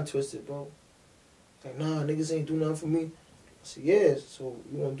 your mind twisted, bro. Like, nah, niggas ain't do nothing for me. I said, yeah, so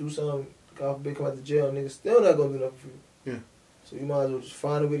you want to do something, God forbid, come out to jail, niggas still not going to do nothing for you. Yeah. So you might as well just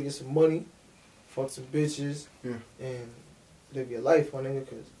find a way to get some money, fuck some bitches, yeah, and live your life, my nigga,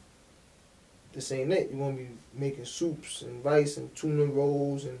 because this ain't it. You want to be making soups and rice and tuna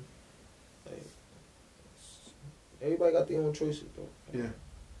rolls and, like, everybody got their own choices, bro. Yeah.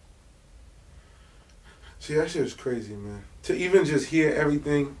 See, that shit is crazy, man. To even just hear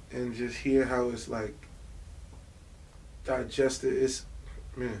everything and just hear how it's, like, digested, it's,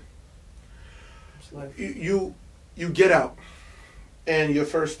 man. It's life. You get out, and your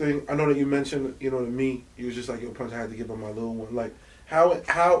first thing, I know that you mentioned, you know, to me, you was just like, yo, Punch, I had to give up my little one. Like,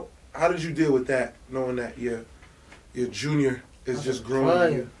 how did you deal with that, knowing that your junior is just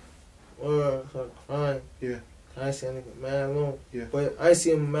growing? I started crying. Yeah. I ain't see a nigga mad long. Yeah. But I ain't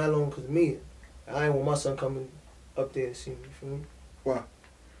see him mad long because of me. I ain't want my son coming up there to see me, you feel me? Why?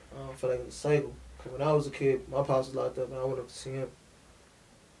 I don't feel like it's a cycle. Because when I was a kid, my pops was locked up and I went up to see him.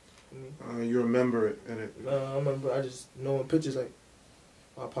 You remember it, and it. I remember I just knowing pictures like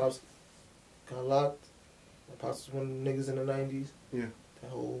my pops got locked. My pops was one of the niggas in the 90s. Yeah. That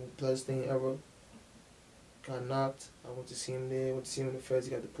whole Bloodstain era. Got knocked. I went to see him there. Went to see him in the feds.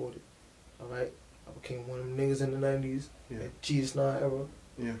 He got deported. Alright? I became one of them niggas in the 90s. Yeah. Like GS9 era.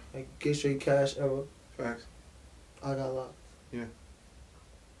 Yeah. Like Get Straight Cash era. Facts. I got locked. Yeah.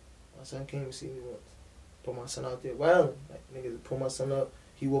 My son came to see me once. Put my son out there wilding. Like, niggas pull my son up.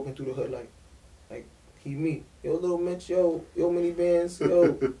 He walking through the hood like he me. Yo, little Mitch, yo, minibands,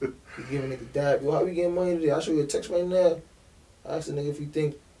 yo. He giving nigga dab. Yo, how we getting money today? I'll show you a text right now. I asked the nigga if he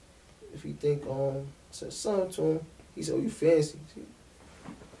think, I said something to him. He said, oh, you fancy.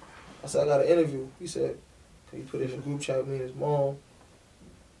 I said, I got an interview. He said, he put it in a group chat with me and his mom.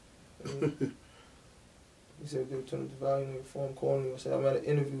 He said, they turn up the volume, nigga phone calling me. I said, I'm at an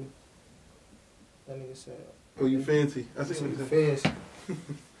interview. That nigga said, oh, you fancy. I think you fancy.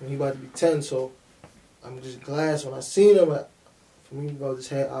 And he about to be 10, so I'm just glad. So when I seen him, for me, I just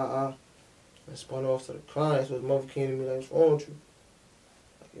had and spun off to the crying. So his mother came to me like, what's wrong with you?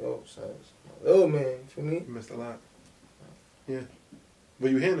 Like, yo, son, it's my little man, you feel me? You missed a lot. Yeah.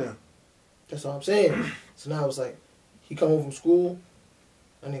 But you here now. That's what I'm saying. So now it's like, he come home from school,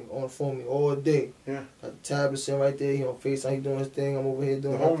 that nigga on the phone with me all day. Yeah. Got the tablet sitting right there, he on FaceTime, he doing his thing, I'm over here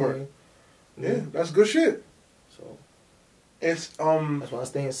doing my homework. thing. Yeah, that's good shit. So it's that's why I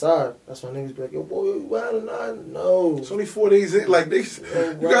stay inside. That's why niggas be like, yo, boy, you wildin' not? No. It's only 4 days in. Like, you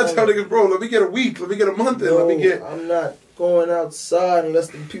gotta tell niggas, bro, let me get a week, let me get a month in, no, let me get. I'm not going outside unless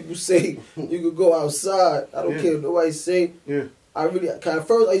the people say you could go outside. I don't care if nobody say. Yeah. I really, at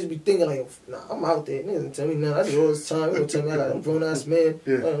first I used to be thinking like, nah, I'm out there. Niggas gonna tell me now. I do all this time. You gonna tell me I'm grown ass man.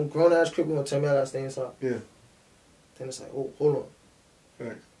 Yeah. I'm grown ass cripple gonna tell me I gotta stay inside. Yeah. Then it's like, oh, hold on.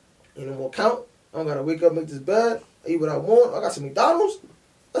 Right. Ain't no more count. I don't gotta wake up, make this bed, eat what I want. I got some McDonald's.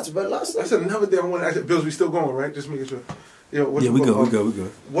 That's a better lifestyle. That's another thing I want to ask. Bills, we still going, right? Just making sure. Yo, Yeah, we go.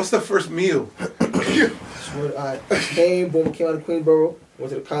 What's the first meal? I came out of Queensboro,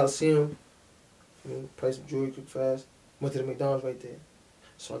 went to the Coliseum, priced some jewelry quick fast, went to the McDonald's right there.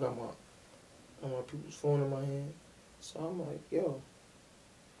 So I got my people's phone in my hand. So I'm like, yo, what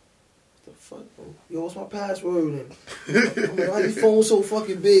the fuck, bro? Yo, what's my password then? I'm like, why your phone so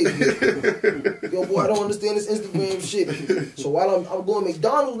fucking big? Yo, boy, I don't understand this Instagram shit. So while I'm going to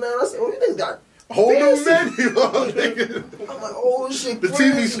McDonald's now, I said, oh, you niggas got whole new fancy. menu. I'm like, oh, this shit The crazy.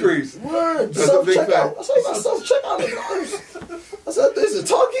 TV screens. Word, That's a big fact. self-checkout. I said, you got self-checkout McDonald's. I said, this is a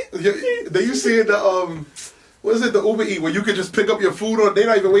Target? Then you see the what is it, the Uber Eat, where you can just pick up your food on, they're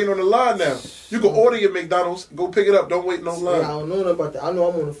not even waiting on the line now. You can order your McDonald's, go pick it up, don't wait no line. Yeah, I don't know nothing about that. I know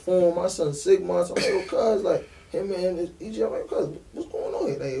I'm on the phone, my son's 6 months. I'm like, yo, cuz, like, hey man, it's EJ. I'm like, cuz, what's going on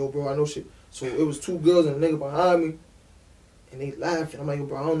here? Like, yo, bro, I know shit. So it was 2 girls and a nigga behind me, and they laughing. I'm like, yo,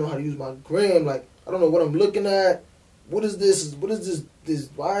 bro, I don't know how to use my gram. Like, I don't know what I'm looking at. What is this? What is this?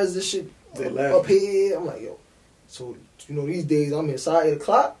 Why is this shit up here? I'm like, yo. So, these days I'm inside 8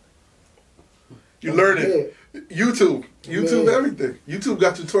 o'clock. You learn it. YouTube, everything. YouTube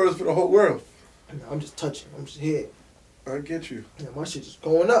got tutorials for the whole world. I'm just touching. I'm just here. I get you. My shit just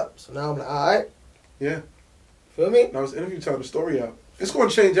going up. So now I'm like, all right. Yeah. Feel me? Now it's interview time, the story out. It's going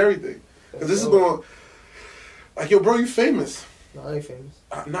to change everything. Because this is going to, like, yo, bro, you famous. No, I ain't famous.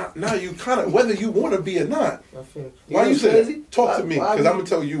 Not you kind of, whether you want to be or not. Not famous. Why you say crazy? that? Talk to me, because I'm going to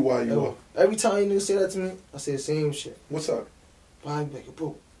tell you why you are. Every time you niggas say that to me, I say the same shit. What's up? Why I be like, yo,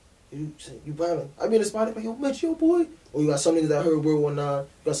 bro, you violent. I be in the spot, like, yo, Mitch, yo, boy. Or you got some niggas that heard Word 19. You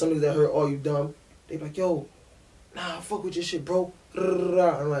got some niggas that heard All You Dumb. They be like, yo, nah, fuck with your shit, bro.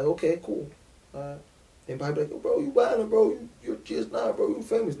 I'm like, okay, cool. Then probably be like, yo, bro, you violent, bro. You're GS9, bro. You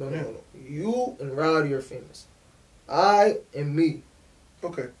famous. No. You and Rowdy are famous. I and me.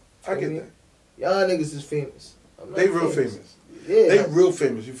 Okay, I get that. Y'all niggas is famous. They real famous. Yeah. They real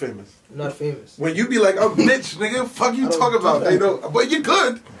famous. You famous. I'm not famous. When you be like, I'm Mitch, nigga, fuck you talking about. They don't, but you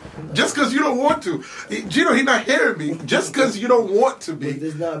could. Just because you don't want to. Gino, he not hearing me. Just because you don't want to be,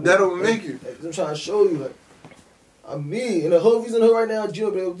 that don't make you. Like, I'm trying to show you, like, I'm me. And the whole reason right now,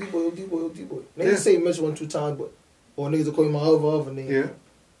 Gino, but D-boy. Niggas say Mitch 1-2 times, but, or niggas will call me my other name. Yeah.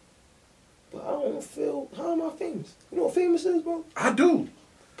 But I don't feel, how am I famous? You know what famous is, bro? I do.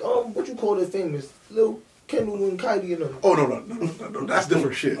 What you call it famous? Little Kendall and Kylie and them. Oh, no. That's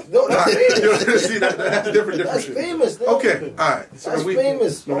different shit. No, that's famous. See, that's different That's shit. famous, nigga. Okay, all right. So that's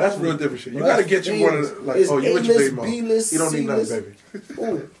famous. No, that's real different shit. You No, got to that's get you one of famous. the, like, It's oh, you with your baby mom. B-list, You don't need nothing, C-list. baby.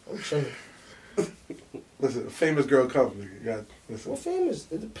 Ooh, I'm chilling. Listen, a famous girl comes, nigga. You got listen. What famous?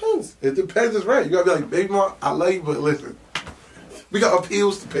 It depends. It depends, it's right. You got to be like, baby mom, I love you, but listen. We got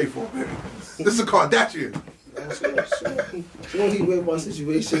appeals to pay for, baby. This is a Kardashian. She don't need with my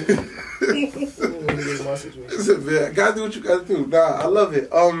situation. Listen, man, gotta do what you gotta do. Nah, I love it.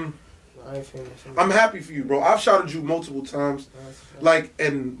 I ain't famous. I'm happy for you, bro. I've shouted you multiple times. Like,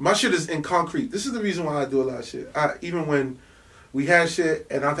 and my shit is in concrete. This is the reason why I do a lot of shit. Even when we had shit,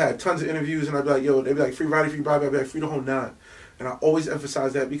 and I've had tons of interviews, and I'd be like, yo, they'd be like, free Rowdy, free Bobby, I'd be like, free the whole 9. And I always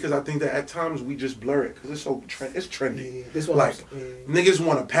emphasize that because I think that at times we just blur it because it's so it's trendy. Yeah, this one like niggas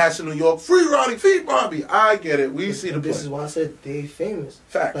want to pass in New York, free Rowdy, free Bobby. I get it. We see the play. This is why I said they famous.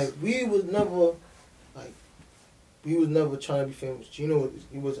 Facts. Like we was never trying to be famous. Gino,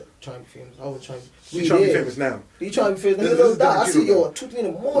 he wasn't trying to be famous. I was trying to be. He trying to be famous now. He trying to be famous. This I see yo at 2, 3 in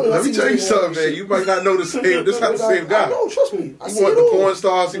the morning. Let me tell you something, man. You might not know the same. This is not the same guy. No, trust me. I He want the porn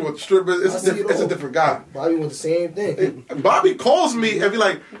stars. He want the strippers. It's a different guy. Bobby want the same thing. Bobby calls me and be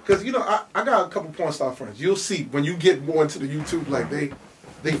like, because you know I got a couple porn star friends. You'll see when you get more into the YouTube, like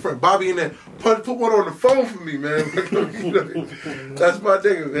they friend Bobby in there. Put one on the phone for me, man. That's my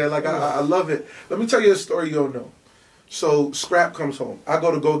thing, man. Like I love it. Let me tell you a story you don't know. So Scrap comes home. I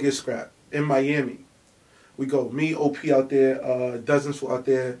go get Scrap in Miami. We go. Me, OP out there, Dozens out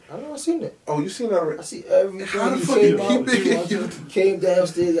there. I know I seen it. Oh, you seen that already? I see everything. How the fuck you keep it? He came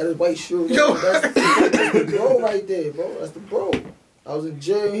downstairs, got his white shoe. Yo. That's the bro right there, bro. That's the bro. I was in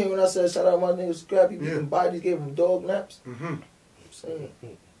jail here when I said shout out my nigga Scrappy. Yeah. Some bodies gave him dog naps. Mm-hmm. I'm saying.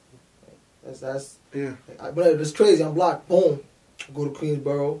 That's yeah. But it's crazy. I'm blocked. Boom. Go to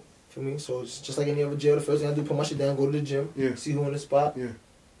Queensboro. For me, so it's just like any other jail. The first thing I do, put my shit down, go to the gym, see who in the spot. Yeah.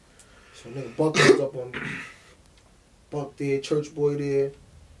 So nigga Buck comes up on me. Buck there, Church Boy there.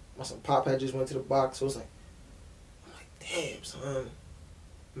 My son Pop had just went to the box, so it's like, I'm like, damn son,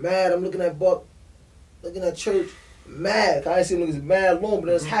 mad. I'm looking at Buck, looking at Church, mad. I ain't seen niggas mad long, but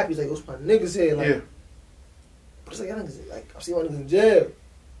then it's happy. It's like, what's my niggas here? Like, but it's like, y'all niggas, like, I see my niggas in jail.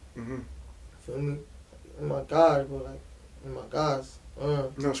 Feel me? Oh my God, bro, like, oh my guys.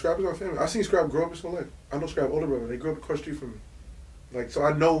 No, Scrap is my family. I seen Scrap grow up his whole life. I know Scrap older brother. They grew up across the street from me. Like, so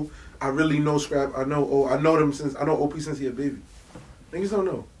I really know Scrap. I know OP since he a baby. Niggas don't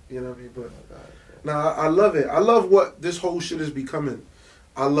know. You know what I mean? But nah, I love it. I love what this whole shit is becoming.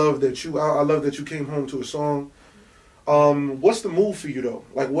 I love that you came home to a song. What's the move for you though?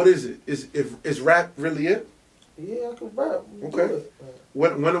 Like, what is it? Is rap really it? Yeah, I can rap. Okay.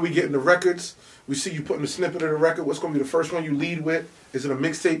 When are we getting the records? We see you putting a snippet of the record. What's going to be the first one you lead with? Is it a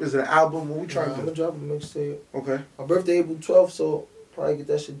mixtape? Is it an album? What we trying to do? I'm going to drop a mixtape. Okay. My birthday April 12th, so probably get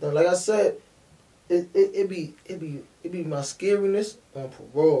that shit done. Like I said, it be my scariness on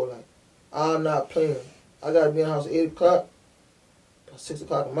parole. Like, I'm not playing. I got to be in the house at 8 o'clock. By 6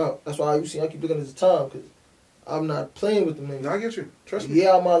 o'clock, I'm out. That's why I keep looking at the time, because I'm not playing with them niggas. No, I get you. Trust me.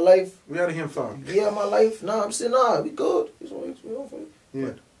 Yeah, my life. We out of here in 5. Yeah, my life. Nah, I'm saying, nah, we good.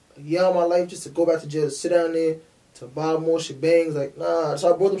 Yeah. Yeah, my life just to go back to jail, to sit down there, to buy more shebangs. Like, nah,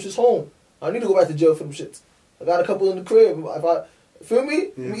 so I brought them shits home. I need to go back to jail for them shits. I got a couple in the crib. If I feel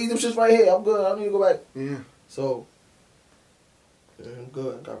me, let me eat them shits right here. I'm good. I don't need to go back. Yeah. So, I'm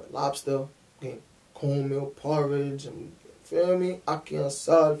good. I got lobster, getting cornmeal, porridge, and feel me? Aki on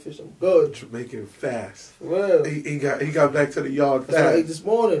solid fish. I'm good. Jamaican fast. Well, he got back to the yard fast. That's what I ate this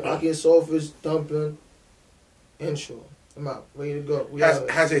morning. Aki and saltfish, dumpling, and shore. I'm out, ready to go.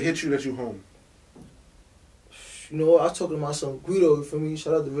 Has it hit you that you home? You know what? I was talking to my son Guido, you feel me?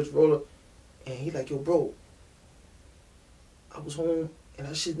 Shout out to Rich Roller. And he like, yo, bro, I was home and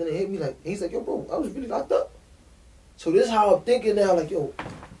that shit didn't hit me. Like, and he's like, yo, bro, I was really locked up. So this is how I'm thinking now. Like, yo,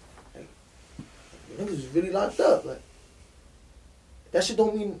 like, niggas was really locked up. Like, that shit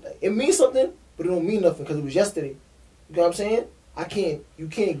don't mean, like, it means something, but it don't mean nothing because it was yesterday. You know what I'm saying? You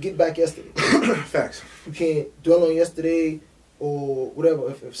can't get back yesterday. Facts. You can't dwell on yesterday or whatever.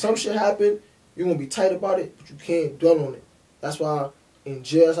 If some shit happened, you're going to be tight about it, but you can't dwell on it. That's why in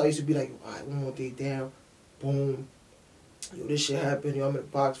jail, I used to be like, all right, 1 more day down, boom. Yo, this shit happened. Yo, I'm in the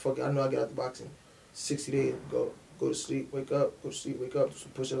box. Fuck it. I know I get out the box in 60 days. Go to sleep, wake up, go to sleep, wake up, do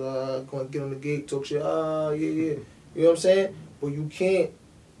some push-ups, go and get on the gate, talk shit, yeah. You know what I'm saying? But you can't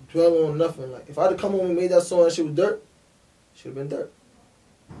dwell on nothing. Like, if I had to come home and made that song, that shit was dirt, should have been dirt.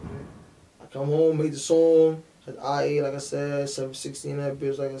 I come home, made the song, had IA, like I said, 716 that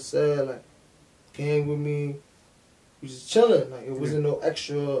bitch, like I said, like, came with me. We just chilling. Like, it wasn't no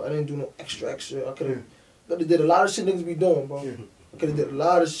extra. I didn't do no extra. I could have did a lot of shit niggas be doing, bro. Yeah. I could have did a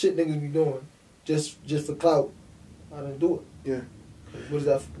lot of shit niggas be doing just for clout. I didn't do it. Yeah. What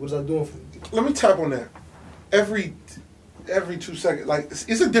is that doing for me? Let me tap on that. Every 2 seconds, like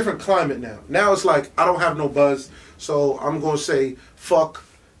it's a different climate now. Now it's like I don't have no buzz, so I'm gonna say fuck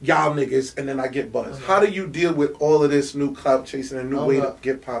y'all niggas, and then I get buzz. Okay. How do you deal with all of this new clout chasing and new way to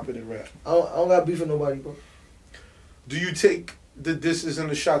get popping and rap? I don't got beef with nobody, bro. Do you take the disses and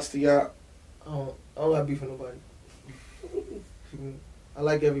the shots to y'all? I don't got beef with nobody. I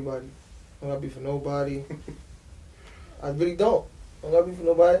like everybody. I don't got beef with nobody. I really don't. I don't got beef with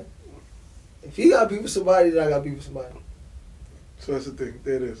nobody. If he got beef with somebody, then I got beef with somebody. So that's the thing.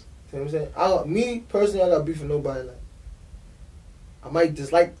 There it is. You know what I'm saying? Me, personally, I got beef with nobody. Like, I might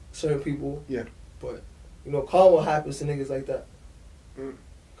dislike certain people. Yeah. But, you know, karma happens to niggas like that. Mm.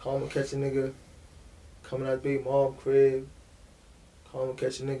 Karma catch a nigga coming out of baby mom crib. Karma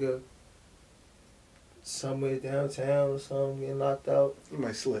catch a nigga somewhere downtown or something, getting locked out. You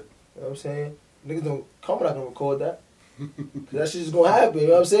might slip. You know what I'm saying? Niggas don't, karma not gonna record that. Cause that shit's just gonna happen, you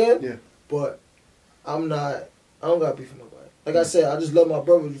know what I'm saying? Yeah. But I don't got beef with nobody. Like I said, I just love my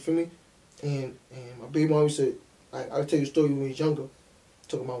brother, you feel me? And my baby mom used to, I'll tell you a story when we was younger.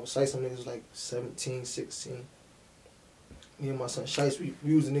 Talking about when Shice, some niggas was like 17, 16. Me and my son Shice,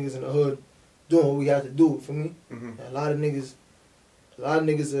 we was the niggas in the hood doing what we had to do, for me? Mm-hmm. And a lot of niggas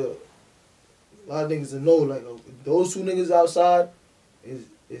will know, like, those 2 niggas outside is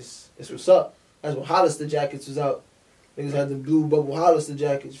what's up. That's when Hollister jackets was out. Niggas had the blue bubble Hollister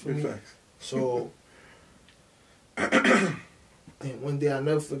jackets, for me? So, and one day I'll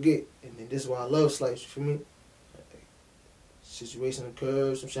never forget, and then this is why I love Slice, for me? Situation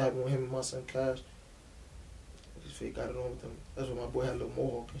occurred, some shit happened with him and my son Cash. His fake got it on with him. That's when my boy had a little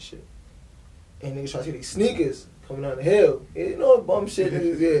mohawk and shit. And niggas try to see these sneakers coming down the hill. Yeah, you know, bum shit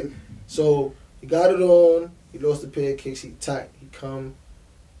niggas did. So he got it on, he lost the pair of kicks, he tight. He come,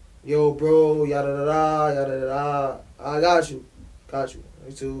 yo bro, yada da da, yada da da. I got you.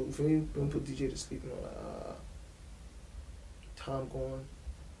 So for me, don't put DJ to sleep, you know, like time going.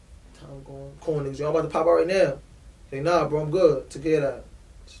 Corn niggas, y'all about to pop out right now. Like, nah, bro, I'm good. Took care of that.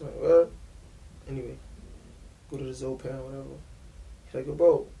 She's like, well, anyway, go to the Zopan or whatever. He's like,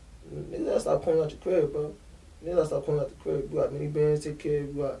 bro, niggas gotta stop calling out your crib, bro. Then I start calling out the crib. We got many bands to take care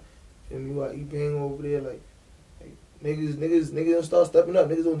of. We got E-Bang over there. Like niggas don't start stepping up.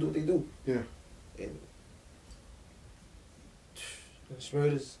 Niggas don't do what they do. Yeah. And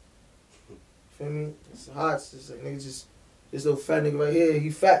Shmurda's, feel me? It's hot. It's just like niggas just this little fat nigga right here. He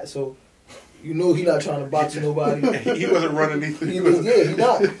fat, so you know he not trying to box nobody. He wasn't running anything. He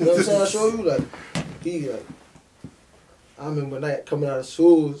not. You know what I'm saying? I show you like. I remember one night coming out of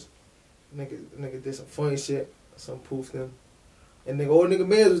schools, nigga did some funny shit, some poofed him, and old nigga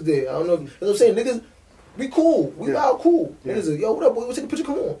Mans was there. I don't know. That's what I'm saying. Niggas, we cool. We out cool. Yeah. Niggas, yo, what up, boy? We'll take a picture.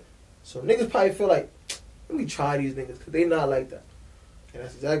 Come on. So niggas probably feel like, let me try these niggas because they not like that. And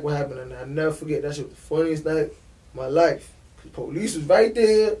that's exactly what happened. And I never forget that shit was the funniest night of my life. Cause police was right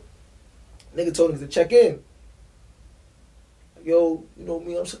there. Nigga told niggas to check in. Like, yo, you know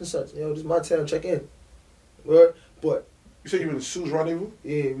me, I'm such and such. Yo, this is my town. Check in. Word, but. You said you were in the Sue's rendezvous?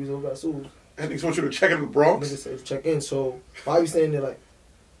 Yeah, we was over at Sue's. And niggas want you to check in the Bronx? Nigga said check in, so Bobby standing there like,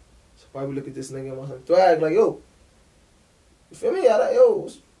 so Bobby look at this nigga and my son Thrag like, yo, you feel me? I like, yo,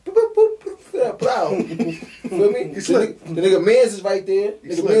 boop, boop, boop, boop, plow. You feel me? The nigga Mans is right there.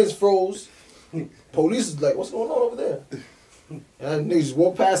 Nigga Mans froze. Police is like, what's going on over there? And niggas just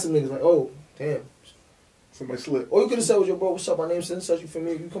walk past him, niggas like, oh, damn. Somebody slipped. Or you could have said, well, yo, bro, what's up? My name's such, you feel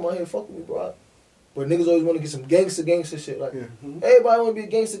me? You come out here and fuck with me, bro. But niggas always want to get some gangster shit. Like, everybody want to be a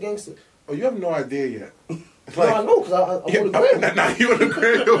gangster. Oh, you have no idea yet. Like, no, I know, because I'm on the gram. Nah, you on the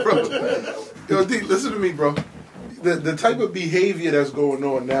gram, bro. Yo, D, listen to me, bro. The type of behavior that's going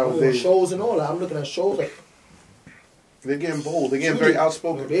on nowadays. Shows and all that. I'm looking at shows like. They're getting bold. They're getting very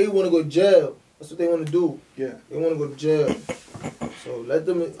outspoken. They want to go to jail. That's what they want to do. Yeah. They want to go to jail. So let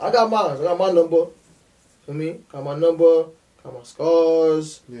them. I got mine. I got my number. For me, got my number. Got my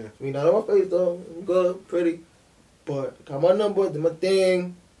scars. Yeah. I mean, not on my face though. I'm good, pretty. But got my number, did my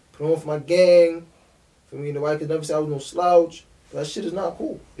thing, put on for my gang. For me, nobody could never say I was no slouch. That shit is not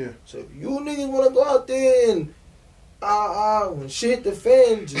cool. Yeah. So if you niggas want to go out there and when shit hit the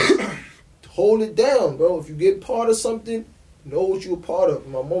fan, just hold it down, bro. If you get part of something, know what you're a part of.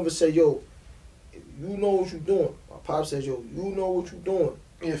 And my mother said, yo, if you know what you're doing. My pop says, yo, you know what you're doing.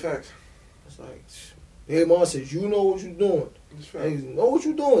 Yeah, facts. It's like, hey, mom says, you know what you're doing. Niggas know what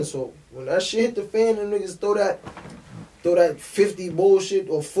you're doing. So when that shit hit the fan and niggas throw that 50 bullshit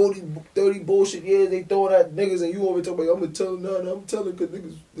or 40, 30 bullshit, yeah, they throwing at niggas and you over talking about, I'm going to tell them, I'm telling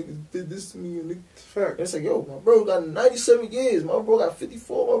because niggas did this to me. And it's fact. It's like, yo, my bro got 97 years. My bro got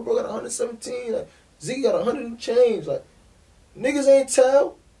 54. My bro got 117. Like, Zeke got 100 and change. Like, niggas ain't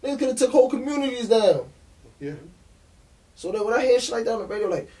tell. Niggas could have took whole communities down. Yeah. So then when I hear shit like that on the radio,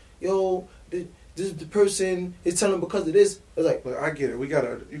 like, yo, this is the person is telling because of this. It's like, but I get it. We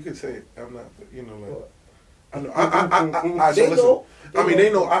gotta. You could say it. I'm not. But you know, like. What? I know. They know.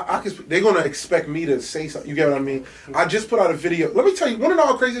 They know. I can. They're gonna expect me to say something. You get what I mean? I just put out a video. Let me tell you. Want to know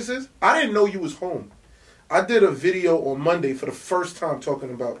how crazy this is? I didn't know you was home. I did a video on Monday for the first time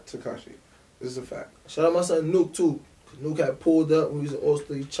talking about Tekashi. This is a fact. Shout out my son Nuke too. Nuke had pulled up when he was in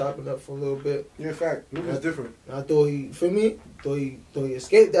Ulster, he chopping up for a little bit. Yeah, fact. Nuke is different. And I thought he, for me, thought he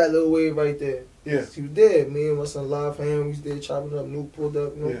escaped that little wave right there. Yeah. He was there. Me and my son live hand, we was there chopping up. Nuke pulled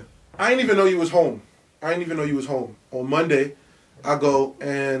up. You know? Yeah. I didn't even know you was home. On Monday, I go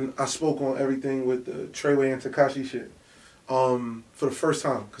and I spoke on everything with the Treyway and Tekashi shit. For the first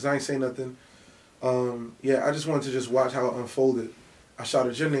time, because I ain't say nothing. Yeah, I just wanted to just watch how it unfolded. I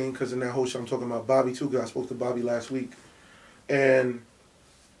shouted your name because in that whole show I'm talking about Bobby too, because I spoke to Bobby last week. And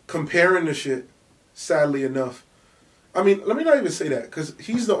comparing the shit, sadly enough, I mean, let me not even say that, because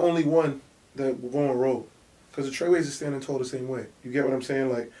he's the only one that will go on road. Because the Treyways are standing tall the same way. You get what I'm saying?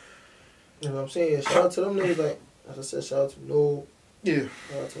 Like, you know what I'm saying? Shout out to them niggas, like, as I said, shout out to No. Yeah.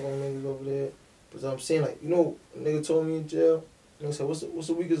 Shout out to them niggas over there. But I'm saying, like, you know, a nigga told me in jail, nigga said, what's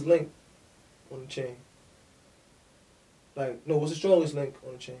the weakest link on the chain? Like, no, what's the strongest link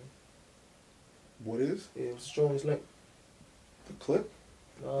on the chain? What is? Yeah, what's the strongest link? The clip?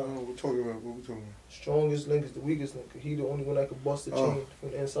 Nah. We're talking about, what we talking about? Strongest link is the weakest link. He the only one that could bust the chain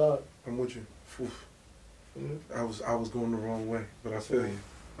from the inside. I'm with you. Oof. Mm-hmm. I was going the wrong way, but I feel you.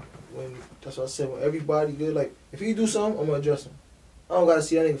 That's what I said. When everybody good, like, if he do something, I'm gonna address him. I don't gotta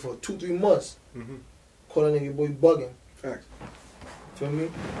see that nigga for 2-3 months. Mm-hmm. Call that nigga boy bugging. Facts. Feel me?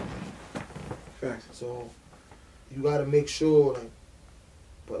 Facts. So you gotta make sure, like.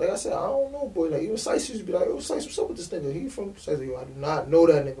 But like I said, I don't know, boy. Like, even Slice used to be like, yo, Slice, what's up with this nigga? He from Slice. Like, yo, I do not know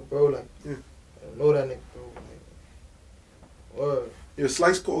that nigga, bro. Like, yeah. I don't know that nigga, bro. Like, word. Yeah,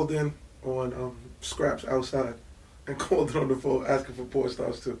 Slice called in on Scraps outside and called it on the phone asking for porn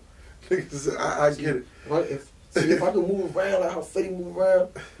stars too. I get it. Right? If See, if I could move around like how Fetty move around,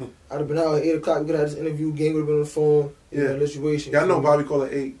 I'd have been out at 8 o'clock. We could have this interview. Gang would have been on the phone. Yeah. Illustration. Yeah, I know Bobby call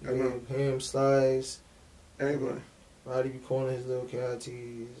it 8. I Yeah, know. him, Slice. Everybody. Rowdy be calling his little cats.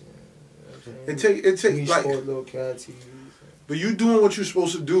 It take like little cats. but you doing what you're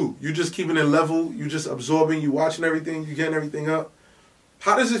supposed to do. You just keeping it level. You just absorbing. You watching everything. You getting everything up.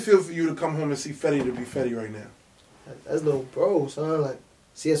 How does it feel for you to come home and see Fetty to be Fetty right now? That's little bro, son. Like,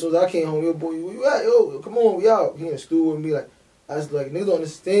 see, as soon as I came home, yo, boy, where you at? Yo, come on, we out. He in the studio with me. Like, I was like, niggas don't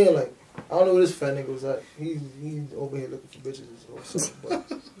understand. Like, I don't know where this fat nigga was at. He's over here looking for bitches or something.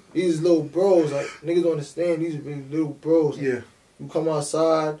 But these little bros, like, niggas don't understand. These are really little bros. Like, Yeah. You come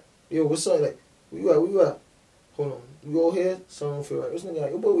outside, yo, what's up? Like, where you at? Where you at? Hold on. You go here, something don't feel right. This nigga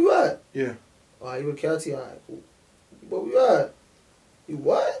like, yo, boy, where you at? Yeah. Alright, you with Catty? Alright, cool. Boy, where you at? You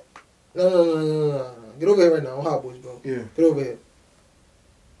what? No. Get over here right now. I'm hot boys, bro. Yeah. Get over here.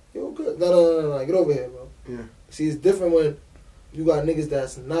 Yo, good. No. Get over here, bro. Yeah. See, it's different when you got niggas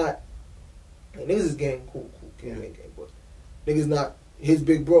that's not. Like, niggas is gang, cool. Gang. But niggas not his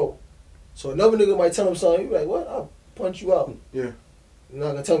big bro. So another nigga might tell him something. You be like, what? I'll punch you out. Yeah. You're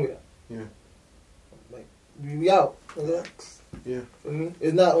not gonna tell me that. Yeah. Like, we out. Nigga. Yeah. Feel me?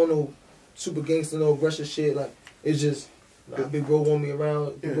 It's not on no super gangster, no aggressive shit. Like, it's just. Nah, big bro want me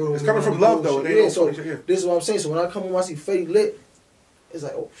around. Yeah. Bro It's coming from love, though. Yeah, so yeah. this is what I'm saying. So when I come home, I see Fetty lit. It's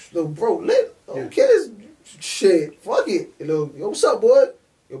like, oh, little bro, lit. Yeah. Okay, shit, fuck it. Yo, what's up, boy?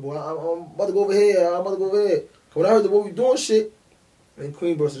 Yo, boy, I'm about to go over here. Cause when I heard the what we doing shit, and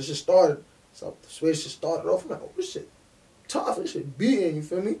Queenborough, so this shit started. So the switch shit started off. I'm like, oh, this shit tough. This shit beating. You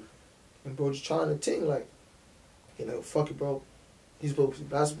feel me? And bro, just trying to ting like, he like, fuck it, bro. He's supposed to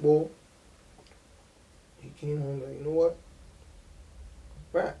play basketball. He came home like, you know what?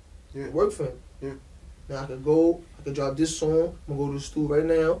 Rap. Yeah. It worked for him. Yeah. Now I could drop this song. I'm gonna go to the studio right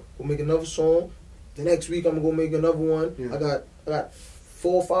now. Go make another song. The next week I'm gonna go make another one. Yeah. I got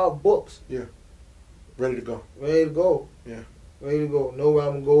 4 or 5 books. Yeah. Ready to go. Ready to go. Yeah. Ready to go. Know where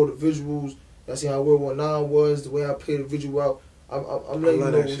I'm gonna go. The visuals. I see how World War 9 was. The way I played the visual out. I'm letting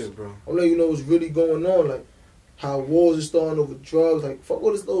you know. Shit, bro. I'm letting you know what's really going on. Like how wars are starting over drugs. Like fuck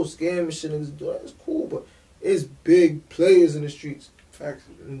all this little scam and shit niggas do. It's cool, but it's big players in the streets. Facts.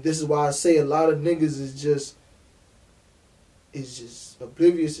 And this is why I say a lot of niggas is just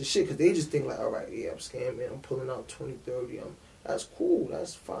oblivious to shit because they just think like, all right, yeah, I'm scamming, I'm pulling out 20, 30, that's cool,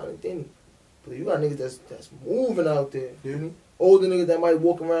 that's fine and dandy. But you got niggas that's moving out there. Yeah. You know? Older niggas that might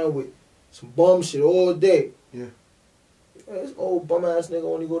walk around with some bum shit all day. Yeah. This old bum ass nigga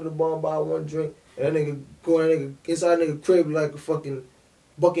only go to the bar and buy one drink, and that nigga go in that nigga inside that nigga crib like a fucking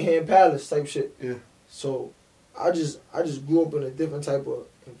Buckingham Palace type shit. Yeah. So I just grew up in a different type of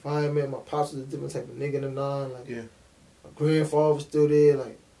environment. My pops was a different type of nigga than mine. Like Yeah. my grandfather was still there.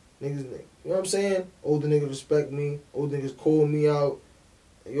 Like niggas, you know what I'm saying? Older niggas respect me. Older niggas call me out.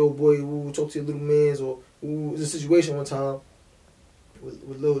 Like, yo, boy, we'll talk to your little mans. Or it was a situation one time with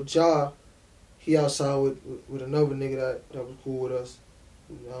Lil Ja. He outside with another nigga that was cool with us.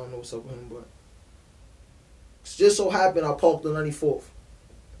 I don't know what's up with him, but it just so happened I parked on 94th. You know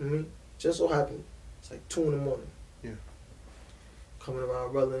what I mean? Just so happened. It's like 2 in the morning. Yeah. Coming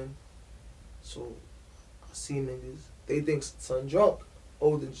around Rutland. So I see niggas. They think son drunk.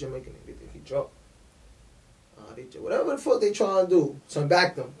 Older Jamaican nigga. They think he drunk. Whatever the fuck they trying to do. Son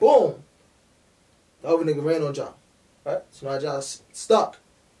backed them. Boom. The other nigga ran on Ja. Right? So now Ja's stuck.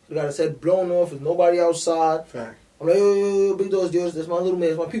 He got his head blown off. There's nobody outside. Fact. I'm like, yo, big doors, that's my little man.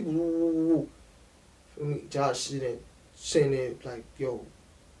 That's my people. Woo. Feel me? Josh sitting there like, yo.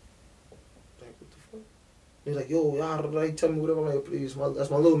 Like, what the fuck? He's like, yo, y'all, tell me whatever. I'm like, please, that's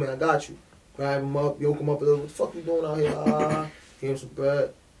my little man. I got you. Grab him up, yoke him up a little. What the fuck you doing out here? Give him some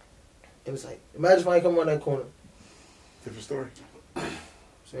bread. And it's like, imagine if I ain't come around that corner. Different story.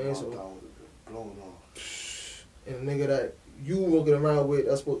 Saying so. Blown off. And the nigga that you walking around with,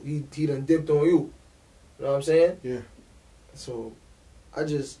 that's what he done dipped on you. You know what I'm saying? Yeah. So, I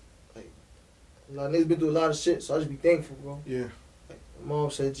just, like, a lot of niggas been through a lot of shit, so I just be thankful, bro. Yeah. Like, my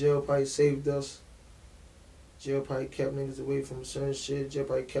mom said jail probably saved us. Jail probably kept niggas away from certain shit. Jail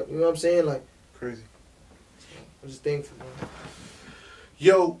probably kept, you know what I'm saying? Like, Crazy. So, I'm just thankful, man.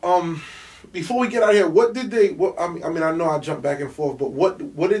 Yo, before we get out of here, what did they? I mean, I know I jumped back and forth, but what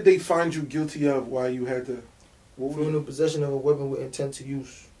did they find you guilty of? Why you had to? Criminal possession of a weapon with intent to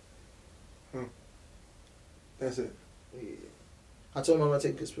use. That's it. Yeah. I told him I'm not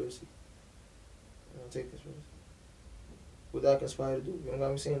taking conspiracy. I'm not taking conspiracy. What I conspire to do? You don't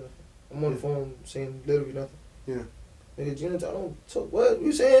got me saying nothing. I'm on the phone saying literally nothing. Yeah. Nigga, Gina, I don't talk. What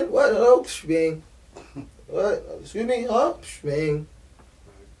you saying? What? Hello? Bang. What? Excuse me? Huh? Bang. You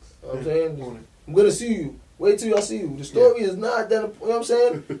know what I'm saying? I'm gonna see you. Wait till y'all see you. The story is not that, you know what I'm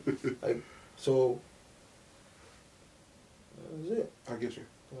saying? Like, so, that was it. I get you.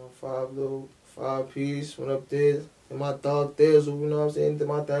 5-piece, went up there, and my dog there, so you know what I'm saying, did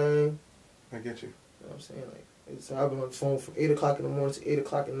my thing. I get you. You know what I'm saying? Like, I've been on the phone from 8 o'clock in the morning to 8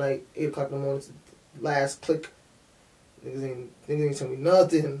 o'clock at night, 8 o'clock in the morning to the last click. Niggas ain't tell me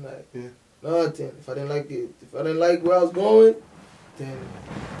nothing. Like, nothing. If I didn't like where I was going, then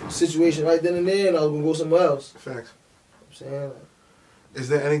the situation right then and there, and I was gonna go somewhere else. Facts. You know what I'm saying? Like, is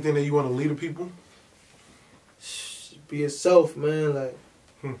there anything that you want to lead to people? Be yourself, man. Like,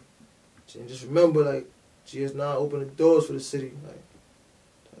 and just remember, like, GS9 opened the doors for the city. Like,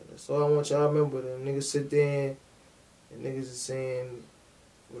 that's all I want y'all to remember. Them niggas sit there and niggas is saying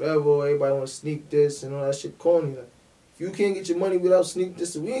whatever, everybody want to sneak this and all that shit corny. Like, if you can't get your money without sneak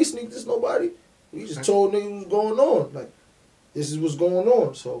this, we ain't sneak this nobody. We just told niggas what's going on. Like, this is what's going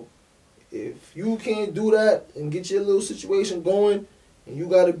on. So, if you can't do that and get your little situation going, and you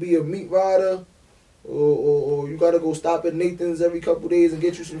got to be a meat rider, or you got to go stop at Nathan's every couple days and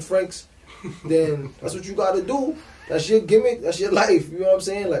get you some Franks, then that's what you got to do. That's your gimmick. That's your life. You know what I'm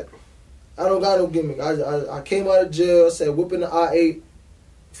saying? Like, I don't got no gimmick. I came out of jail, I said, whipping the I-8.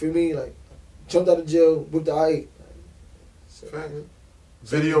 For me, like, jumped out of jail, whipped the I-8. Fact.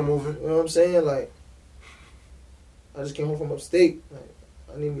 Video moving. You know what I'm saying? Like, I just came home from upstate. Like,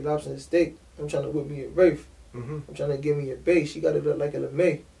 I need me lobster and steak. I'm trying to whip me a Wraith. I'm trying to give me a base. She got it up like a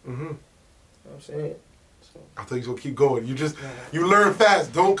LeMay. You know what I'm saying? So, I thought you was going to keep going. You learn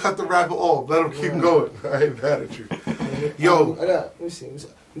fast. Don't cut the rapper off. Let him keep going. I ain't mad at you. Yo. Let me see.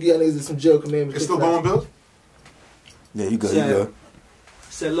 Give y'all niggas some jail commandments. It's still going, Bill? Yeah, you good, you good.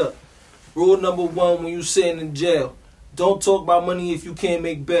 Said, look, rule number 1 when you sitting in jail, don't talk about money if you can't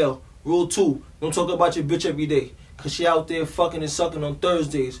make bail. Rule 2, don't talk about your bitch every day, cause she out there fucking and sucking on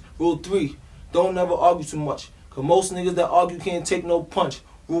Thursdays. Rule 3, don't never argue too much, cause most niggas that argue can't take no punch.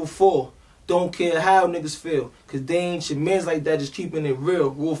 Rule 4, don't care how niggas feel, cause they ain't your mans like that, just keeping it real.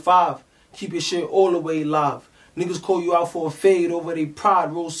 Rule 5, keep your shit all the way live. Niggas call you out for a fade over their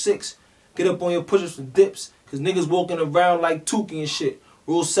pride. Rule 6, get up on your push-ups and dips, cause niggas walking around like Tukey and shit.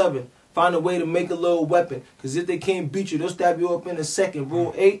 Rule 7, find a way to make a little weapon, cause if they can't beat you, they'll stab you up in a second.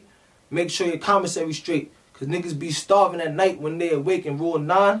 Rule 8, make sure your commissary straight, cause niggas be starving at night when they awake. And Rule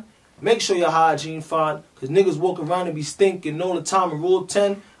 9, make sure your hygiene fine, cause niggas walk around and be stinking all the time. And Rule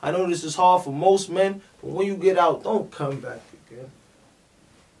 10, I know this is hard for most men, but when you get out, don't come back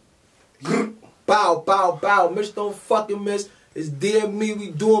again. Bow, bow, bow. Mitch don't fucking miss. It's dear me,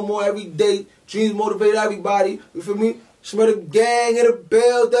 we doing more every day. Dreams motivate everybody. You feel me? Shmurda gang in the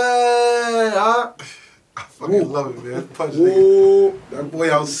building, huh? I fucking love it, man. Punch, nigga. That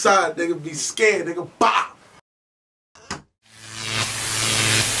boy outside, nigga, be scared, nigga. Bah!